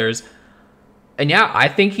Warner Brothers. And yeah, I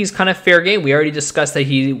think he's kind of fair game. We already discussed that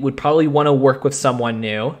he would probably want to work with someone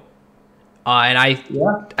new. And I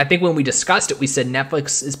think when we discussed it, we said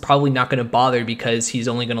Netflix is probably not going to bother because he's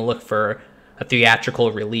only going to look for a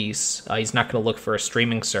theatrical release. He's not going to look for a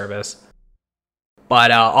streaming service.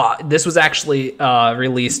 But this was actually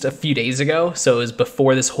released a few days ago, so it was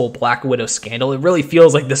before this whole Black Widow scandal. It really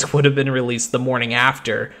feels like this would have been released the morning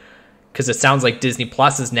after, because it sounds like Disney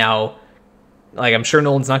Plus is now... I'm sure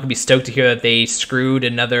Nolan's not going to be stoked to hear that they screwed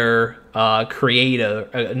another creator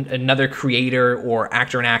or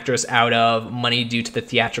actor and actress out of money due to the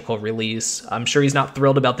theatrical release. I'm sure he's not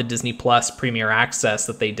thrilled about the Disney Plus Premier Access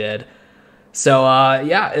that they did. So,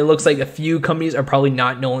 it looks like a few companies are probably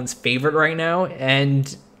not Nolan's favorite right now. And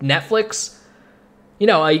Netflix, you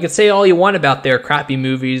can say all you want about their crappy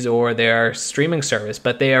movies or their streaming service,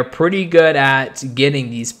 but they are pretty good at getting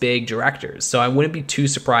these big directors. So I wouldn't be too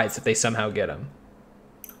surprised if they somehow get them.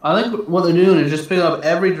 I think what they're doing is just picking up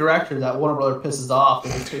every director that Warner Brothers pisses off,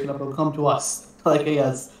 and just picking up and come to us.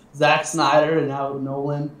 Zack Snyder and now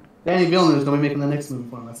Nolan. Danny Villeneuve is going to be making the next movie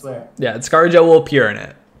for him, I swear. Yeah, ScarJo will appear in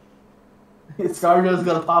it. ScarJo's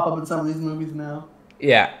going to pop up in some of these movies now.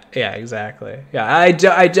 Yeah, exactly. Yeah, I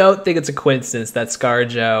don't think it's a coincidence that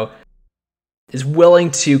ScarJo is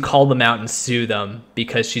willing to call them out and sue them,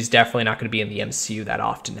 because she's definitely not going to be in the MCU that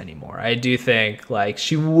often anymore. I do think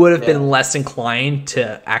she would have been less inclined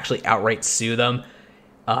to actually outright sue them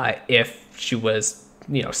if she was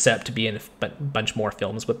set up to be in a bunch more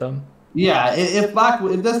films with them. Yeah, if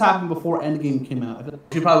this happened before Endgame came out,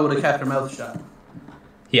 she probably would have kept her mouth shut.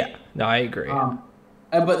 Yeah, no, I agree.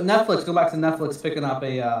 But Netflix, go back to Netflix picking up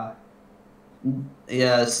a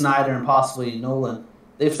Snyder and possibly Nolan.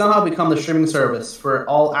 They've somehow become the streaming service for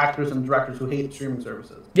all actors and directors who hate streaming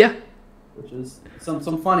services. Yeah. Which is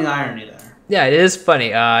some funny irony there. Yeah, it is funny.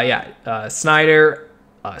 Snyder,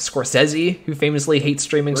 Scorsese, who famously hates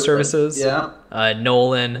streaming services. Yeah.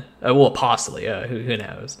 Nolan, possibly. Who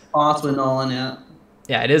knows? Possibly Nolan, yeah.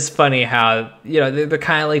 Yeah, it is funny how, they're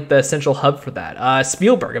kind of like the central hub for that.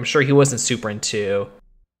 Spielberg, I'm sure he wasn't super into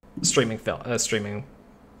streaming.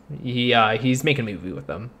 He's making a movie with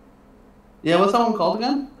them. Yeah, what's that one called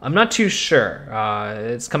again? I'm not too sure.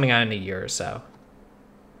 It's coming out in a year or so.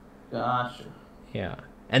 Gotcha. Yeah.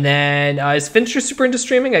 And then is Fincher super into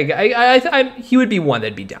streaming? He would be one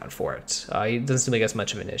that'd be down for it. He doesn't seem like as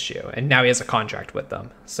much of an issue, and now he has a contract with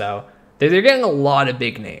them, so they're getting a lot of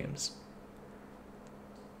big names.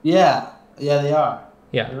 Yeah, they are.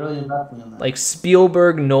 Yeah, they're really investing in that. Like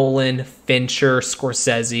Spielberg, Nolan, Fincher,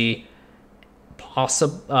 Scorsese.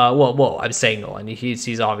 Well, I'm saying Nolan.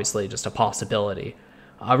 He's obviously just a possibility.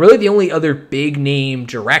 Really, the only other big name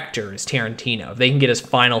director is Tarantino. If they can get his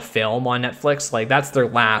final film on Netflix, like that's their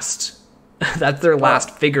last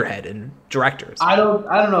figurehead in directors. I don't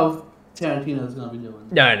know if Tarantino's gonna be doing.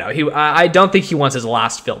 No. I don't think he wants his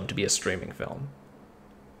last film to be a streaming film.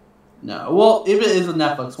 No. Well, if it is with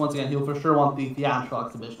Netflix, once again, he'll for sure want the theatrical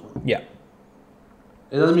exhibition. Yeah.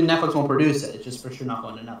 It doesn't mean Netflix won't produce it. It's just for sure not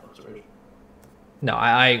going to Netflix originally. No,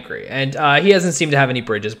 I agree, and he hasn't seemed to have any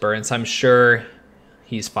bridges burned, so I'm sure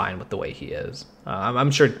he's fine with the way he is.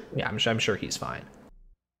 I'm sure he's fine.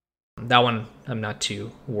 That one I'm not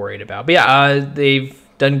too worried about. But yeah, they've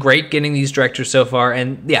done great getting these directors so far,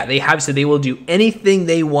 and yeah, they have said they will do anything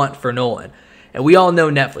they want for Nolan. And we all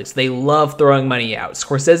know Netflix. They love throwing money out.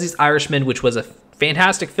 Scorsese's Irishman, which was a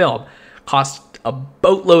fantastic film, cost a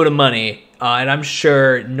boatload of money, and I'm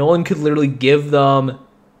sure Nolan could literally give them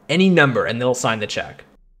any number and they'll sign the check.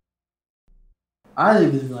 I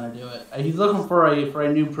think he's going to do it. He's looking for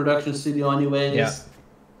a new production studio anyways.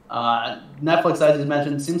 Yeah. Netflix, as you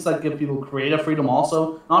mentioned, seems like give people creative freedom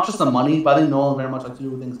also. Not just the money, but I think Nolan very much likes to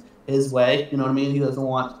do things his way. You know what I mean? He doesn't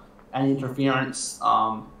want any interference.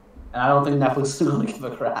 And I don't think Netflix is going to give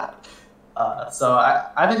a crap. So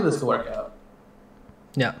I think this could work out.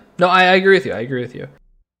 Yeah. No, I agree with you.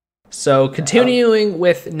 So continuing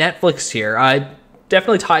with Netflix here,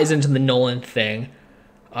 definitely ties into the Nolan thing.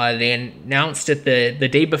 They announced it the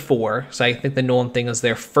day before, so I think the Nolan thing is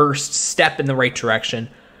their first step in the right direction.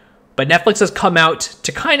 But Netflix has come out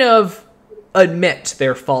to kind of admit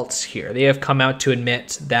their faults here. They have come out to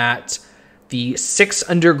admit that the Six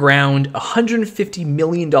Underground $150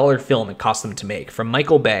 million film it cost them to make from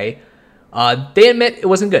Michael Bay, they admit it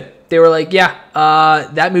wasn't good. They were like,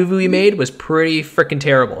 that movie we made was pretty freaking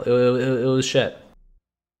terrible. It was shit.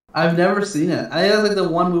 I've never seen it. I think that's like the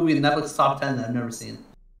one movie in Netflix top 10 that I've never seen.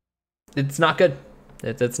 It's not good.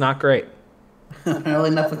 It's not great. Apparently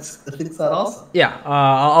Netflix thinks that also. Yeah,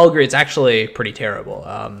 I'll agree. It's actually pretty terrible.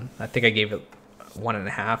 I think I gave it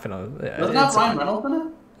 1.5. Was not Ryan Reynolds in it?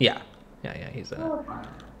 Yeah. He's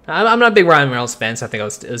I'm not a big Ryan Reynolds fan, so I think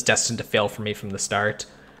it was destined to fail for me from the start.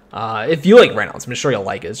 If you like Reynolds, I'm sure you'll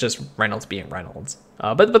like it. It's just Reynolds being Reynolds.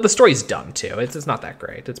 But the story's dumb too. It's not that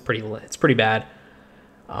great. It's pretty bad.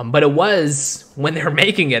 But it was, when they were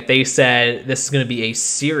making it, they said this is going to be a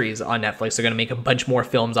series on Netflix. They're going to make a bunch more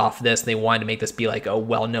films off of this. And they wanted to make this be like a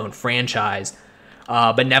well-known franchise.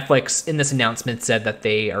 But Netflix, in this announcement, said that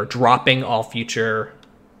they are dropping all future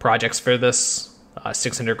projects for this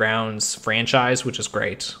Six Undergrounds franchise, which is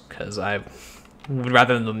great, because I would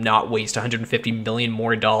rather them not waste $150 million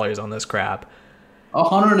more on this crap.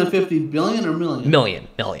 150 billion or million? Million.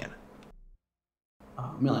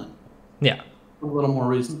 Million. Yeah. A little more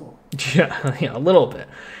reasonable. Yeah, a little bit.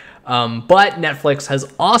 But Netflix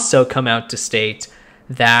has also come out to state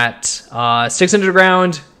that Six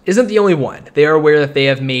Underground isn't the only one. They are aware that they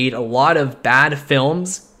have made a lot of bad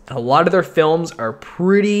films, and a lot of their films are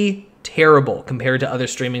pretty terrible compared to other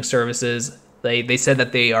streaming services. They said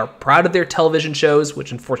that they are proud of their television shows,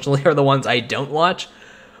 which unfortunately are the ones I don't watch.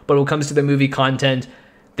 But when it comes to the movie content,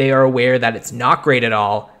 they are aware that it's not great at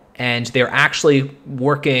all. And they're actually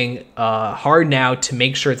working hard now to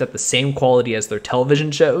make sure it's at the same quality as their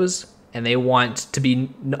television shows. And they want to be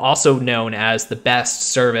also known as the best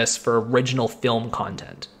service for original film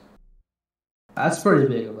content. That's pretty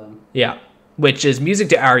big of them. Yeah, which is music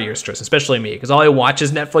to our ears, Tristan, especially me, because all I watch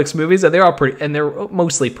is Netflix movies, and they're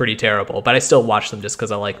mostly pretty terrible. But I still watch them just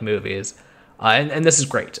because I like movies, and this is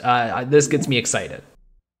great. This gets me excited.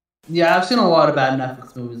 Yeah, I've seen a lot of bad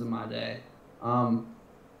Netflix movies in my day.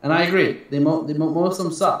 And I agree. Most of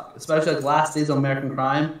them suck, especially like Last Days of American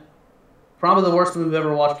Crime. Probably the worst movie I've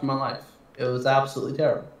ever watched in my life. It was absolutely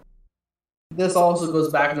terrible. This also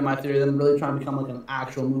goes back to my theory that I'm really trying to become like an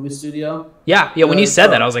actual movie studio. Yeah. When you said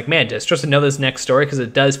that, I was like, man, does Tristan know this next story? Because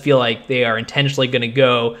it does feel like they are intentionally going to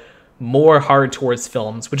go more hard towards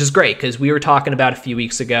films, which is great, because we were talking about a few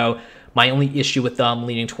weeks ago. My only issue with them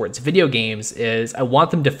leaning towards video games is I want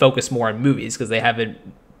them to focus more on movies, because they haven't.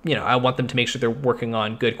 I want them to make sure they're working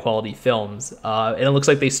on good quality films, and it looks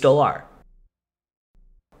like they still are.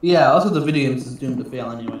 Yeah, also the video games is doomed to fail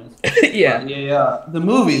anyways. Yeah. The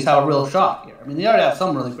movies have a real shock here. I mean, they already have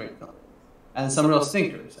some really great films, and some real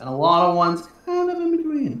stinkers, and a lot of ones kind of in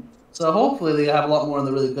between. So hopefully they have a lot more in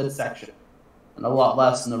the really good section. and a lot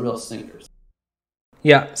less than the real stinkers.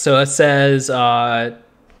 Yeah, so it says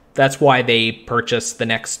that's why they purchased the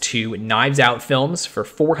next 2 Knives Out films for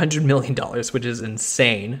 $400 million, which is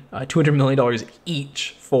insane. $200 million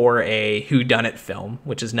each for a whodunit film,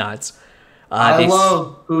 which is nuts. I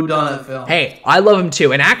love whodunit films. Hey, I love them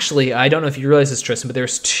too. And actually, I don't know if you realize this, Tristan, but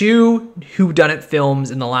there's 2 whodunit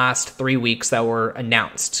films in the last 3 weeks that were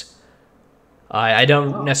announced. I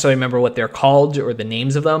don't necessarily remember what they're called or the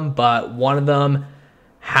names of them, but one of them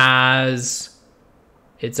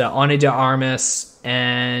it's Ana de Armas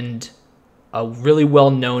and a really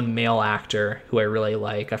well-known male actor who I really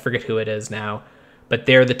like. I forget who it is now, but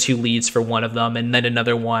they're the 2 leads for one of them, and then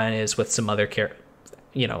another one is with some other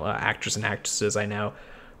actors and actresses I know.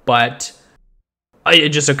 But it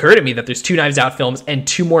just occurred to me that there's 2 Knives Out films and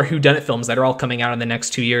 2 more whodunit films that are all coming out in the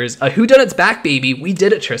next 2 years. Whodunit's back, baby. We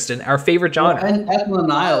did it, Tristan. Our favorite genre. And Ethel and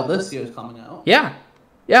Nile this year is coming out. Yeah.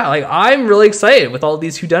 Like, I'm really excited with all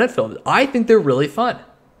these whodunit films. I think they're really fun.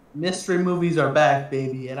 Mystery movies are back,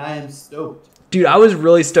 baby, and I am stoked. Dude, I was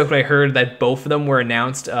really stoked when I heard that both of them were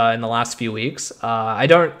announced in the last few weeks. I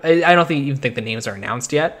don't even think the names are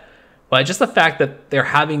announced yet. But just the fact that they're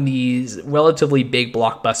having these relatively big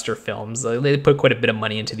blockbuster films, they put quite a bit of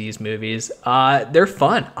money into these movies. They're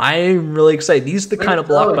fun. I'm really excited. These are the kind of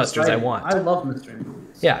blockbusters I want. I love mystery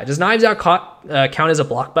movies. Yeah, does Knives Out count as a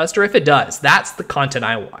blockbuster? If it does, that's the content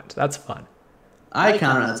I want. That's fun. I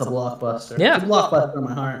count it as a blockbuster. Yeah. It's a blockbuster in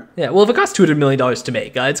my heart. Yeah, well, if it costs $200 million to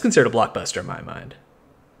make, it's considered a blockbuster in my mind.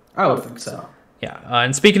 I would think so. Yeah,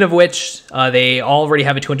 and speaking of which, they already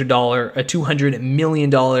have a $200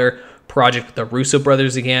 million project with the Russo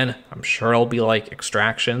brothers again. I'm sure it'll be like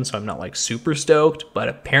Extraction, so I'm not like super stoked, but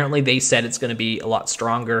apparently they said it's going to be a lot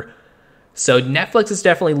stronger. So Netflix is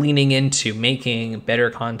definitely leaning into making better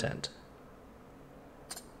content.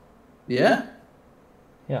 Yeah.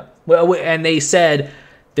 Yeah. Well, and they said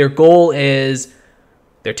their goal is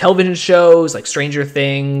their television shows like Stranger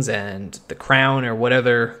Things and The Crown or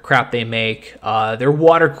whatever crap they make, their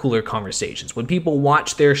water cooler conversations. When people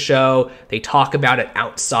watch their show, they talk about it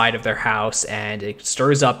outside of their house and it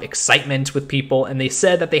stirs up excitement with people. And they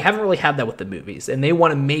said that they haven't really had that with the movies, and they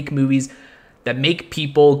want to make movies that make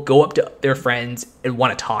people go up to their friends and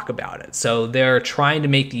want to talk about it. So they're trying to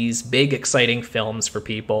make these big, exciting films for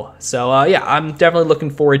people. So yeah, I'm definitely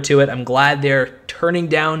looking forward to it. I'm glad they're turning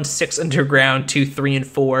down 6 Underground 2, 3, and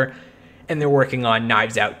 4, and they're working on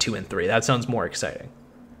Knives Out 2 and 3. That sounds more exciting.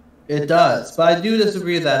 It does, but I do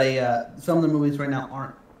disagree that some of the movies right now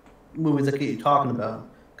aren't movies that get you talking about.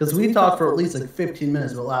 Because we talked for at least like 15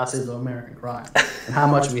 minutes about Last Days of American Crime and how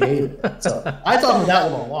much we hated it. So I talked about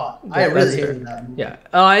that one a lot. I really hated that movie.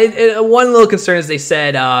 Yeah. One little concern is they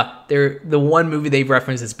said the one movie they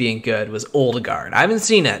referenced as being good was Old Guard. I haven't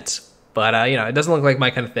seen it, but it doesn't look like my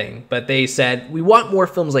kind of thing. But they said we want more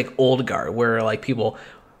films like Old Guard where like people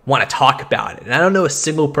want to talk about it. And I don't know a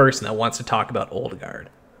single person that wants to talk about Old Guard.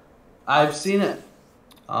 I've seen it.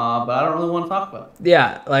 But I don't really want to talk about it.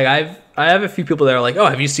 Yeah, like I have a few people that are like, oh,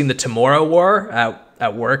 have you seen the Tomorrow War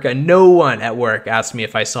at work? And no one at work asked me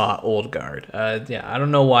if I saw Old Guard. Yeah, I don't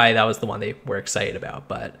know why that was the one they were excited about,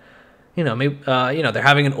 but maybe they're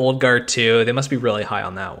having an Old Guard too. They must be really high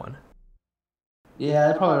on that one. Yeah,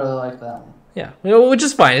 I probably really like that one. Yeah, which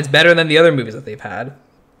is fine. It's better than the other movies that they've had.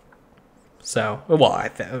 So, well,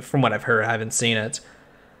 from what I've heard, I haven't seen it.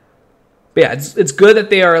 But yeah, it's good that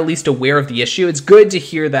they are at least aware of the issue. It's good to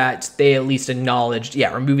hear that they at least acknowledged, yeah,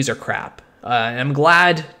 our movies are crap. And I'm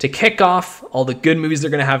glad to kick off all the good movies they're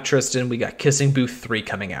going to have, Tristan. We got Kissing Booth 3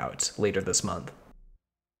 coming out later this month.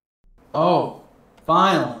 Oh,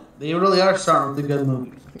 finally. They really are starting with the good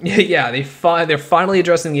movies. Yeah, they're finally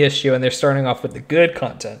addressing the issue, and they're starting off with the good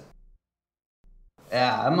content.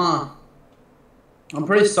 Yeah, I'm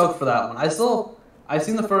pretty stoked for that one. I've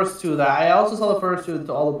seen the first 2 of that. I also saw the first 2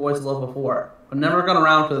 to All the Boys I Love before, but never got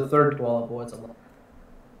around to the third to All the Boys I Love.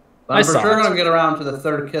 But I'm for sure going to get around to the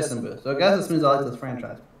third Kissing Booth. So I guess this means I like this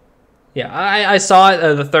franchise. Yeah, I saw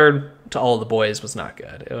it. The third to All the Boys was not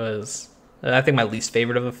good. It was, I think, my least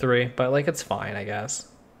favorite of the 3, but like it's fine, I guess.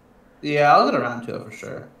 Yeah, I'll get around to it for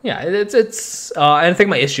sure. Yeah, it's. I think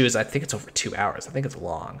my issue is I think it's over 2 hours. I think it's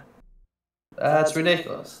long. That's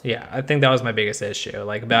ridiculous. Yeah, I think that was my biggest issue.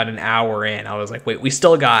 Like about an hour in, I was like, wait, we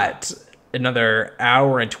still got another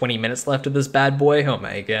hour and 20 minutes left of this bad boy? Oh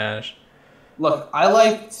my gosh. Look, I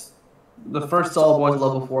liked the first All the Boys I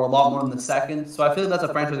Love before a lot more than the second, so I feel like that's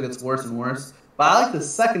a franchise that gets worse and worse. But I like the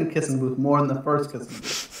second Kissing Booth more than the first Kissing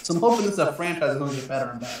Booth. So I'm hoping this is a franchise that's going to get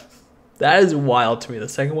better and better. That is wild to me. The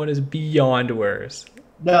second one is beyond worse.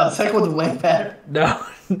 No, the second one's way better. No,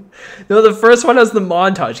 no, the first one has the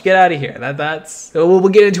montage. Get out of here. That's we'll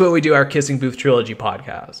get into it when we do our Kissing Booth trilogy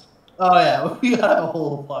podcast. Oh yeah, we gotta have a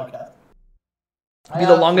whole podcast. It'll be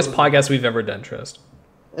the longest podcast we've ever done, Trist.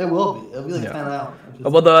 It will be. It'll be like 10 hours.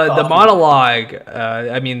 Well, the monologue.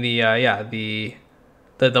 I mean the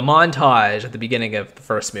montage at the beginning of the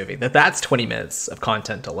first movie. That's 20 minutes of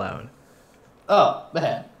content alone. Oh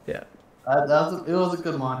man. Yeah. It was a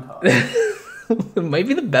good montage. It might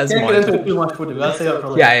be the best Can't montage. get into it too much for Let's say it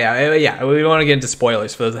for later. Yeah. We want to get into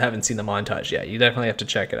spoilers for those that haven't seen the montage yet. You definitely have to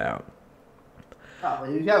check it out. Oh,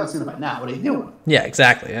 well, you haven't seen it by now. What are you doing? Yeah,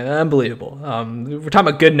 exactly. Unbelievable. We're talking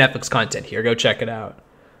about good Netflix content here. Go check it out.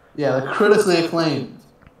 Yeah, the critically acclaimed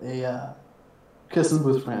Kiss and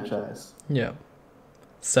Booth franchise. Yeah.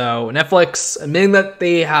 So Netflix, admitting that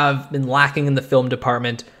they have been lacking in the film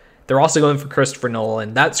department, they're also going for Christopher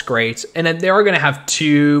Nolan. That's great. And then they are going to have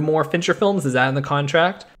 2 more Fincher films. Is that in the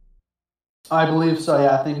contract? I believe so,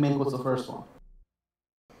 yeah. I think Mink was the first one.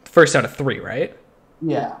 First out of 3, right?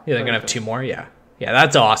 Yeah. Yeah, they're going to have 2 more? Yeah. Yeah,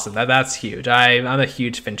 that's awesome. That's huge. I'm a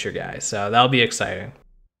huge Fincher guy, so that'll be exciting.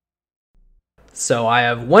 So I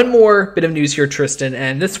have one more bit of news here, Tristan,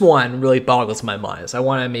 and this one really boggles my mind. So I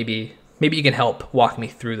want to maybe you can help walk me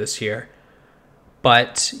through this here.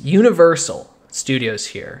 But Universal Studios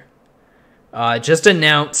here just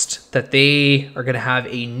announced that they are going to have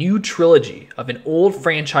a new trilogy of an old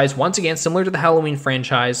franchise. Once again, similar to the Halloween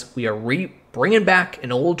franchise, we are bringing back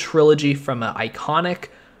an old trilogy from an iconic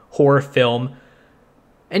horror film.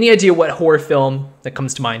 Any idea what horror film that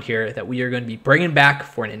comes to mind here that we are going to be bringing back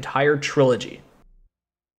for an entire trilogy?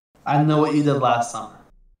 I know what you did last summer.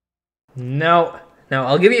 No,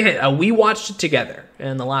 I'll give you a hint. We watched it together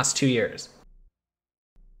in the last 2 years.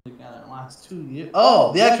 Last 2 years.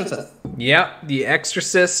 Oh, The Exorcist. Yep, The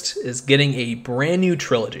Exorcist is getting a brand new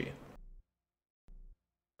trilogy.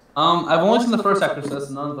 I've only seen the first Exorcist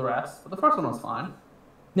and none of the rest, but the first one was fine.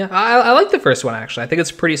 Yeah, I like the first one, actually. I think it's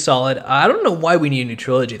pretty solid. I don't know why we need a new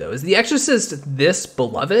trilogy, though. Is The Exorcist this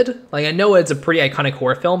beloved? Like, I know it's a pretty iconic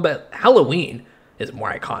horror film, but Halloween is more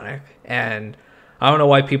iconic. And I don't know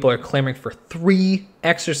why people are clamoring for 3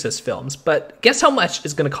 Exorcist films. But guess how much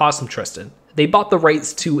is going to cost them, Tristan? They bought the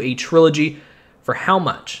rights to a trilogy for how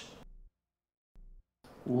much?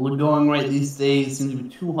 Well, the going rate these days seems to be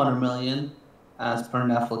 $200 million. As per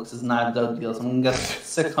Netflix's Knives Out deal, so I'm gonna guess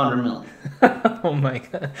 $600 million. Oh my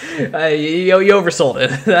god, you oversold it.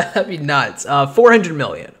 That'd be nuts. $400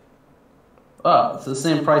 million. Oh, it's the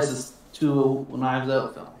same price as 2 Knives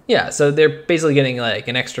Out films. Yeah, so they're basically getting like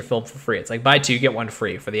an extra film for free. It's like buy 2 get 1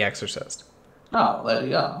 free for The Exorcist. Oh, there you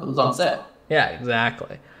go. It was on sale. Yeah,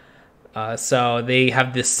 exactly. So they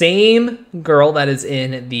have the same girl that is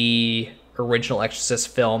in the original Exorcist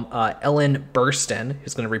film, Ellen Burstyn,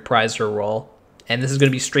 who's going to reprise her role. And this is going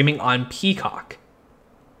to be streaming on Peacock.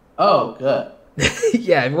 Oh, good.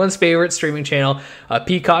 Yeah, everyone's favorite streaming channel.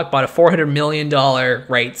 Peacock bought a $400 million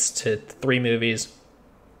rights to 3 movies.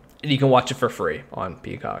 And you can watch it for free on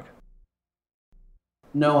Peacock.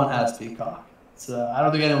 No one has Peacock. So I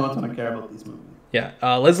don't think anyone's going to care about these movies. Yeah,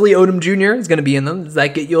 Leslie Odom Jr. is going to be in them. Does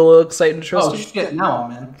that get you a little excited, Tristan? Oh, shit, now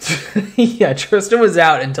I'm in. Yeah, Tristan was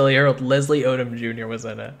out until he heard Leslie Odom Jr. was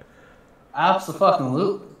in it.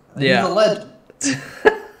 Absolutely. Yeah. He's a legend.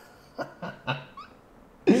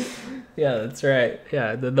 Yeah, that's right.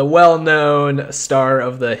 Yeah, the well-known star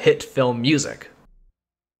of the hit film Music.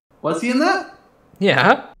 Was he in that?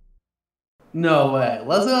 Yeah. No way.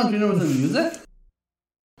 Leslie Odom Jr. was in Music?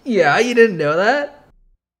 Yeah, you didn't know that?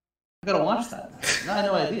 I gotta watch that. I had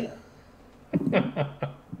no idea.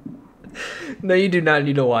 No, you do not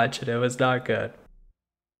need to watch it. It was not good.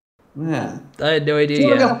 Man. I had no idea. He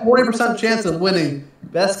had Yeah, a 40% chance of winning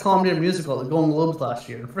Best Comedy or Musical at the Golden Globes last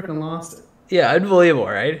year and freaking lost it. yeah, unbelievable,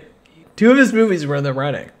 right? 2 of his movies were in the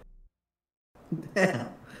running. Damn.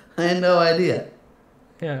 I had no idea.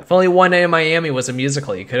 Yeah, if only One Night in Miami was a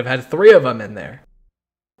musical, you could have had 3 of them in there.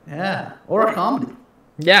 Yeah. Or a comedy.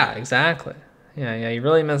 Yeah, exactly. Yeah, you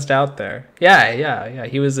really missed out there. Yeah,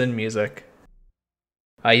 he was in Music.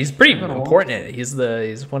 He's pretty important in it.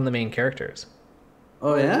 He's one of the main characters.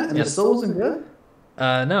 Oh, yeah? And the soul wasn't good?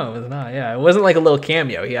 No, it was not. Yeah, it wasn't like a little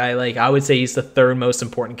cameo. I would say he's the 3rd most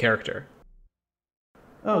important character.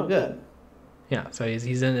 Oh, good. Yeah, so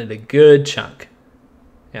he's in it a good chunk.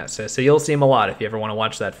 Yeah, so you'll see him a lot if you ever want to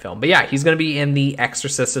watch that film. But yeah, he's going to be in The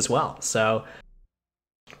Exorcist as well. So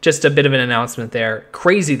just a bit of an announcement there.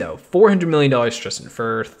 Crazy though, $400 million, Tristan,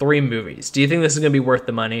 for 3 movies. Do you think this is going to be worth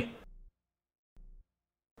the money?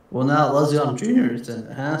 Well, now Leslie Odom Jr. is in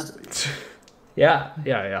it. It has to be.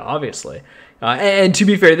 Yeah, obviously. And to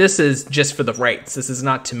be fair, this is just for the rights. This is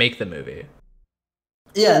not to make the movie.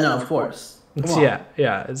 Yeah, no, of course. Come on.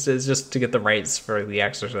 Yeah. It's just to get the rights for The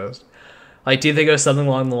Exorcist. Like, do you think it was something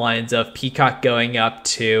along the lines of Peacock going up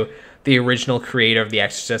to the original creator of The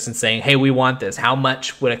Exorcist and saying, "Hey, we want this. How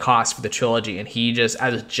much would it cost for the trilogy?" And he just,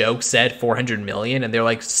 as a joke, said 400 million, and they're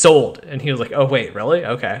like, "Sold." And he was like, "Oh wait, really?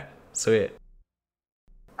 Okay, sweet."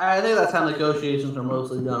 I think that's how negotiations are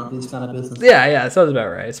mostly done with these kind of businesses. Yeah, that sounds about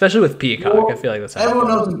right. Especially with Peacock, Well, I feel like that's how everyone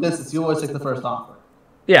knows in business, you always take the first offer.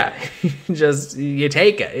 Yeah, just you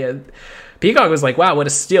take it. Yeah. Peacock was like, "Wow, what a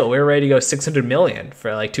steal! We were ready to go 600 million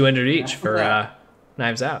for like 200 each for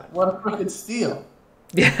Knives Out." What a freaking steal!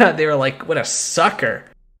 Yeah, they were like, "What a sucker!"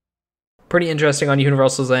 Pretty interesting on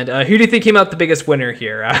Universal's end. Who do you think came out the biggest winner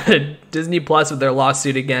here? Disney Plus with their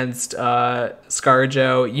lawsuit against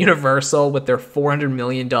ScarJo, Universal with their $400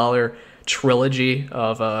 million trilogy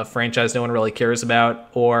of a franchise no one really cares about,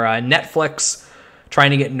 or Netflix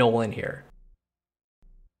trying to get Nolan here.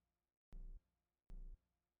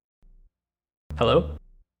 Hello?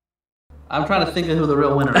 I'm trying to think of who the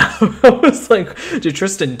real winner is. I was like, did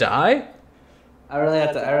Tristan die? I really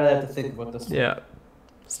have to think about this one. Yeah.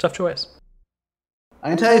 It's a tough choice. I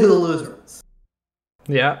can tell you who the loser is.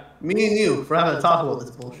 Yeah. Me and you, for having to talk about this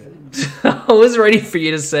bullshit. I was ready for you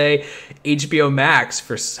to say HBO Max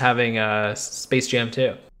for having Space Jam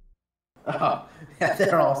 2. Oh, yeah,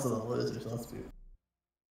 they're also the losers. Let's be.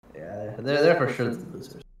 Yeah, they're for sure the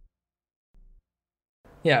losers.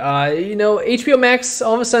 Yeah, HBO Max,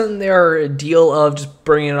 all of a sudden their deal of just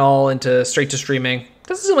bringing it all into straight to streaming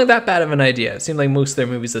doesn't seem like that bad of an idea. It seemed like most of their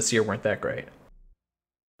movies this year weren't that great.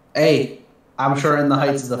 Hey, I'm sure In the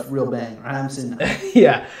Heights is a real banger. I haven't seen that.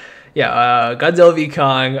 Yeah. Godzilla v.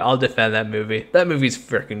 Kong, I'll defend that movie. That movie's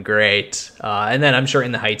freaking great. And then I'm sure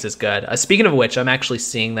In the Heights is good. Speaking of which, I'm actually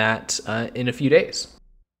seeing that in a few days.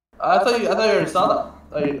 I thought you already saw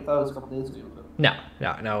that. I thought it was a couple days ago. No.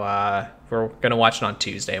 We're going to watch it on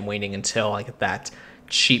Tuesday. I'm waiting until I get that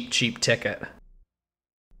cheap ticket.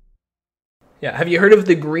 Yeah, have you heard of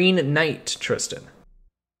The Green Knight, Tristan?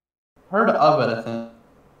 Heard of it, I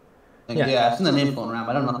think. Yeah, I've seen the name going around,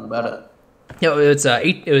 but I don't know nothing about it. It's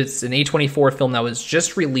an A24 film that was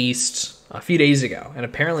just released a few days ago, and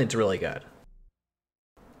apparently it's really good.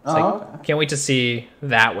 Okay. Can't wait to see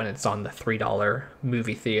that when it's on the $3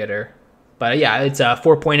 movie theater. But yeah, it's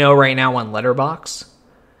 4.0 right now on Letterboxd.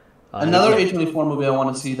 Another A24 movie I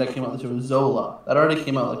want to see that came out this year was Zola. That already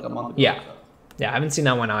came out like a month ago. Yeah, I haven't seen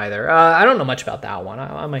that one either. I don't know much about that one.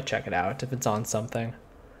 I might check it out if it's on something.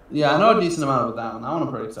 Yeah, I know a decent amount about that one. That one I'm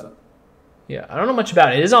pretty excited. Yeah, I don't know much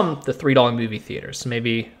about it. It is on the $3 movie theater, so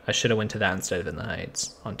maybe I should have went to that instead of In the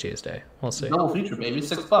Heights on Tuesday. We'll see. Double feature, baby.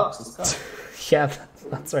 $6. Let's go. Yeah,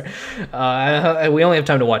 that's right. We only have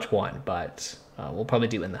time to watch one, but we'll probably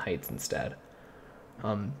do In the Heights instead.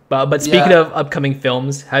 But speaking of upcoming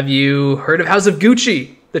films, have you heard of House of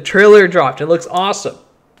Gucci? The trailer dropped. It looks awesome.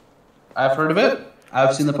 I've heard of it.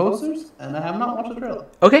 I've seen the posters, and I have not watched the trailer.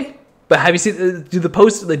 Okay, but have you seen do the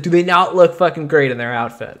posters? Like, do they not look fucking great in their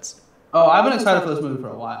outfits? Oh, I've been excited for this movie for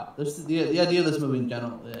a while. The idea of this movie in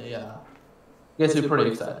general, yeah. You guys are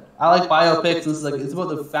pretty excited. I like biopics. This is it's about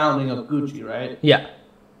the founding of Gucci, right? Yeah.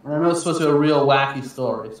 And I know it's supposed to be a real wacky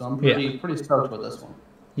story, so I'm pretty stoked with this one.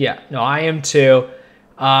 Yeah, no, I am too.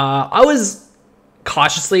 I was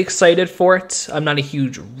cautiously excited for it. I'm not a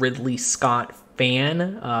huge Ridley Scott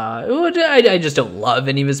fan. I just don't love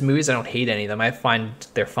any of his movies. I don't hate any of them. I find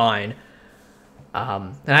they're fine.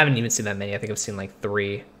 And I haven't even seen that many. I think I've seen like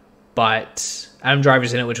 3. But Adam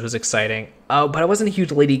Driver's in it, which was exciting. But I wasn't a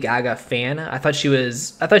huge Lady Gaga fan. I thought she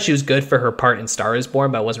was good for her part in Star Is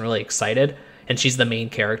Born, but I wasn't really excited. And she's the main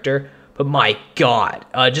character. But my God,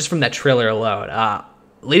 just from that trailer alone,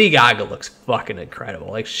 Lady Gaga looks fucking incredible.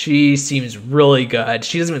 Like, she seems really good.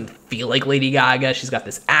 She doesn't even feel like Lady Gaga. She's got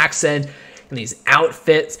this accent and these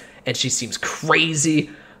outfits, and she seems crazy.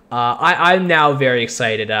 I'm now very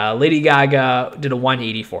excited. Lady Gaga did a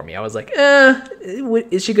 180 for me. I was like,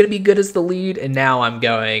 is she going to be good as the lead? And now I'm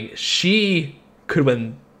going, she could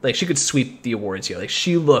win. Like, she could sweep the awards here. Like,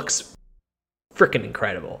 she looks freaking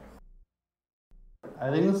incredible.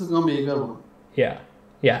 I think this is going to be a good one.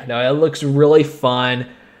 Yeah, no, it looks really fun.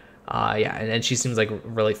 And she seems like a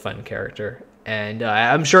really fun character. And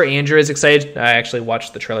I'm sure Andrew is excited. I actually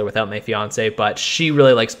watched the trailer without my fiance, but she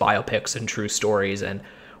really likes biopics and true stories and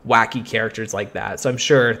wacky characters like that. So I'm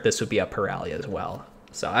sure this would be up her alley as well.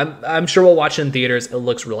 So I'm sure we'll watch it in theaters. It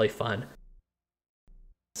looks really fun.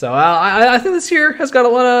 So I think this year has got a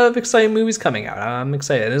lot of exciting movies coming out. I'm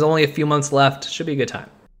excited. There's only a few months left. Should be a good time.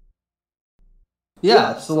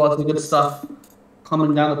 Yeah, still lots of good stuff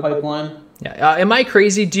coming down the pipeline. Yeah. Am I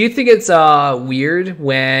crazy? Do you think it's weird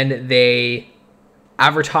when they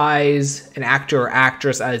advertise an actor or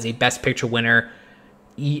actress as a Best Picture winner,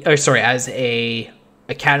 as a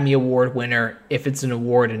Academy Award winner if it's an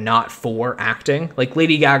award not for acting. Like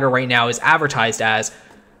Lady Gaga right now is advertised as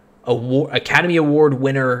Academy Award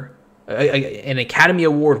winner, an Academy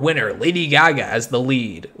Award winner, Lady Gaga as the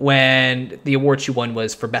lead, when the award she won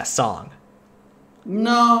was for Best Song.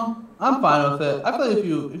 No, I'm fine with it. I feel like if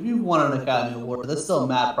you won an Academy Award, that's still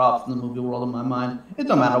mad props in the movie world in my mind. It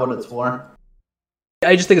don't matter what it's for.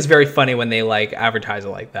 I just think it's very funny when they like advertise it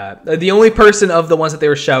like that. The only person of the ones that they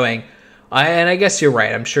were showing, and I guess you're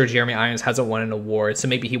right, I'm sure Jeremy Irons hasn't won an award, so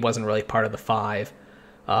maybe he wasn't really part of the 5.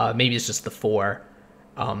 Maybe it's just the 4.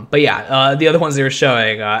 But yeah, the other ones they were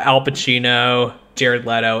showing, Al Pacino, Jared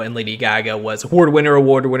Leto, and Lady Gaga was award winner,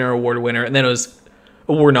 and then it was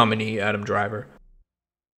award nominee Adam Driver.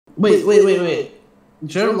 Wait.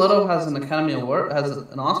 Jared Leto has an Academy Award? Has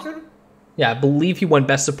an Oscar? Yeah, I believe he won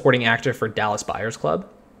Best Supporting Actor for Dallas Buyers Club.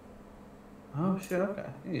 Oh, shit, okay.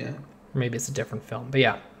 Yeah. Or maybe it's a different film. But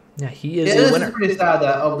yeah, he is a winner. It's pretty sad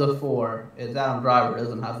that of the 4, Adam Driver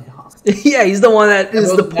doesn't have the Oscar. Yeah, he's the one that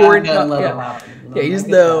is the poor... he's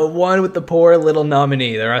the one with the poor little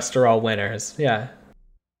nominee. The rest are all winners. Yeah.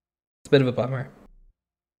 It's a bit of a bummer.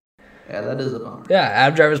 Yeah, that is a bummer. Yeah,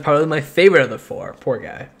 Adam Driver's probably my favorite of the 4. Poor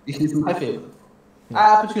guy. He's my favorite.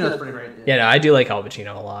 Al Pacino's pretty great. Yeah, no, I do like Al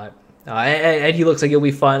Pacino a lot. And he looks like it'll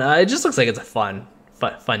be fun. It just looks like it's a fun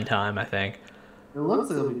time, I think. It looks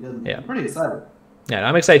like it'll be good. Yeah. I'm pretty excited. Yeah,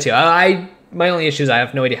 I'm excited too. My only issue is I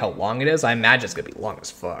have no idea how long it is. I imagine it's going to be long as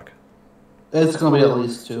fuck. It's going to be at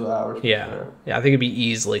least 2 hours. Yeah. Sure. Yeah, I think it'd be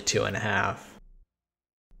easily 2.5.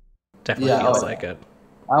 Definitely feels like it.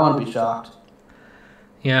 I wouldn't be shocked.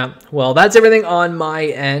 Yeah, well, that's everything on my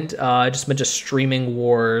end. Just a bunch of streaming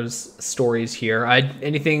wars stories here.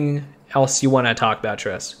 Anything else you want to talk about,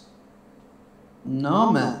 Tris?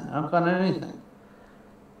 No, man. I don't got anything.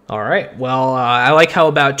 All right. Well, I like how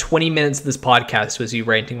about 20 minutes of this podcast was you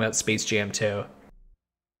ranting about Space Jam 2.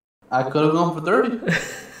 I could have gone for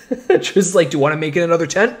 30. Tris is like, do you want to make it another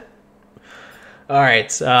 10? All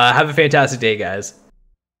right. Have a fantastic day, guys.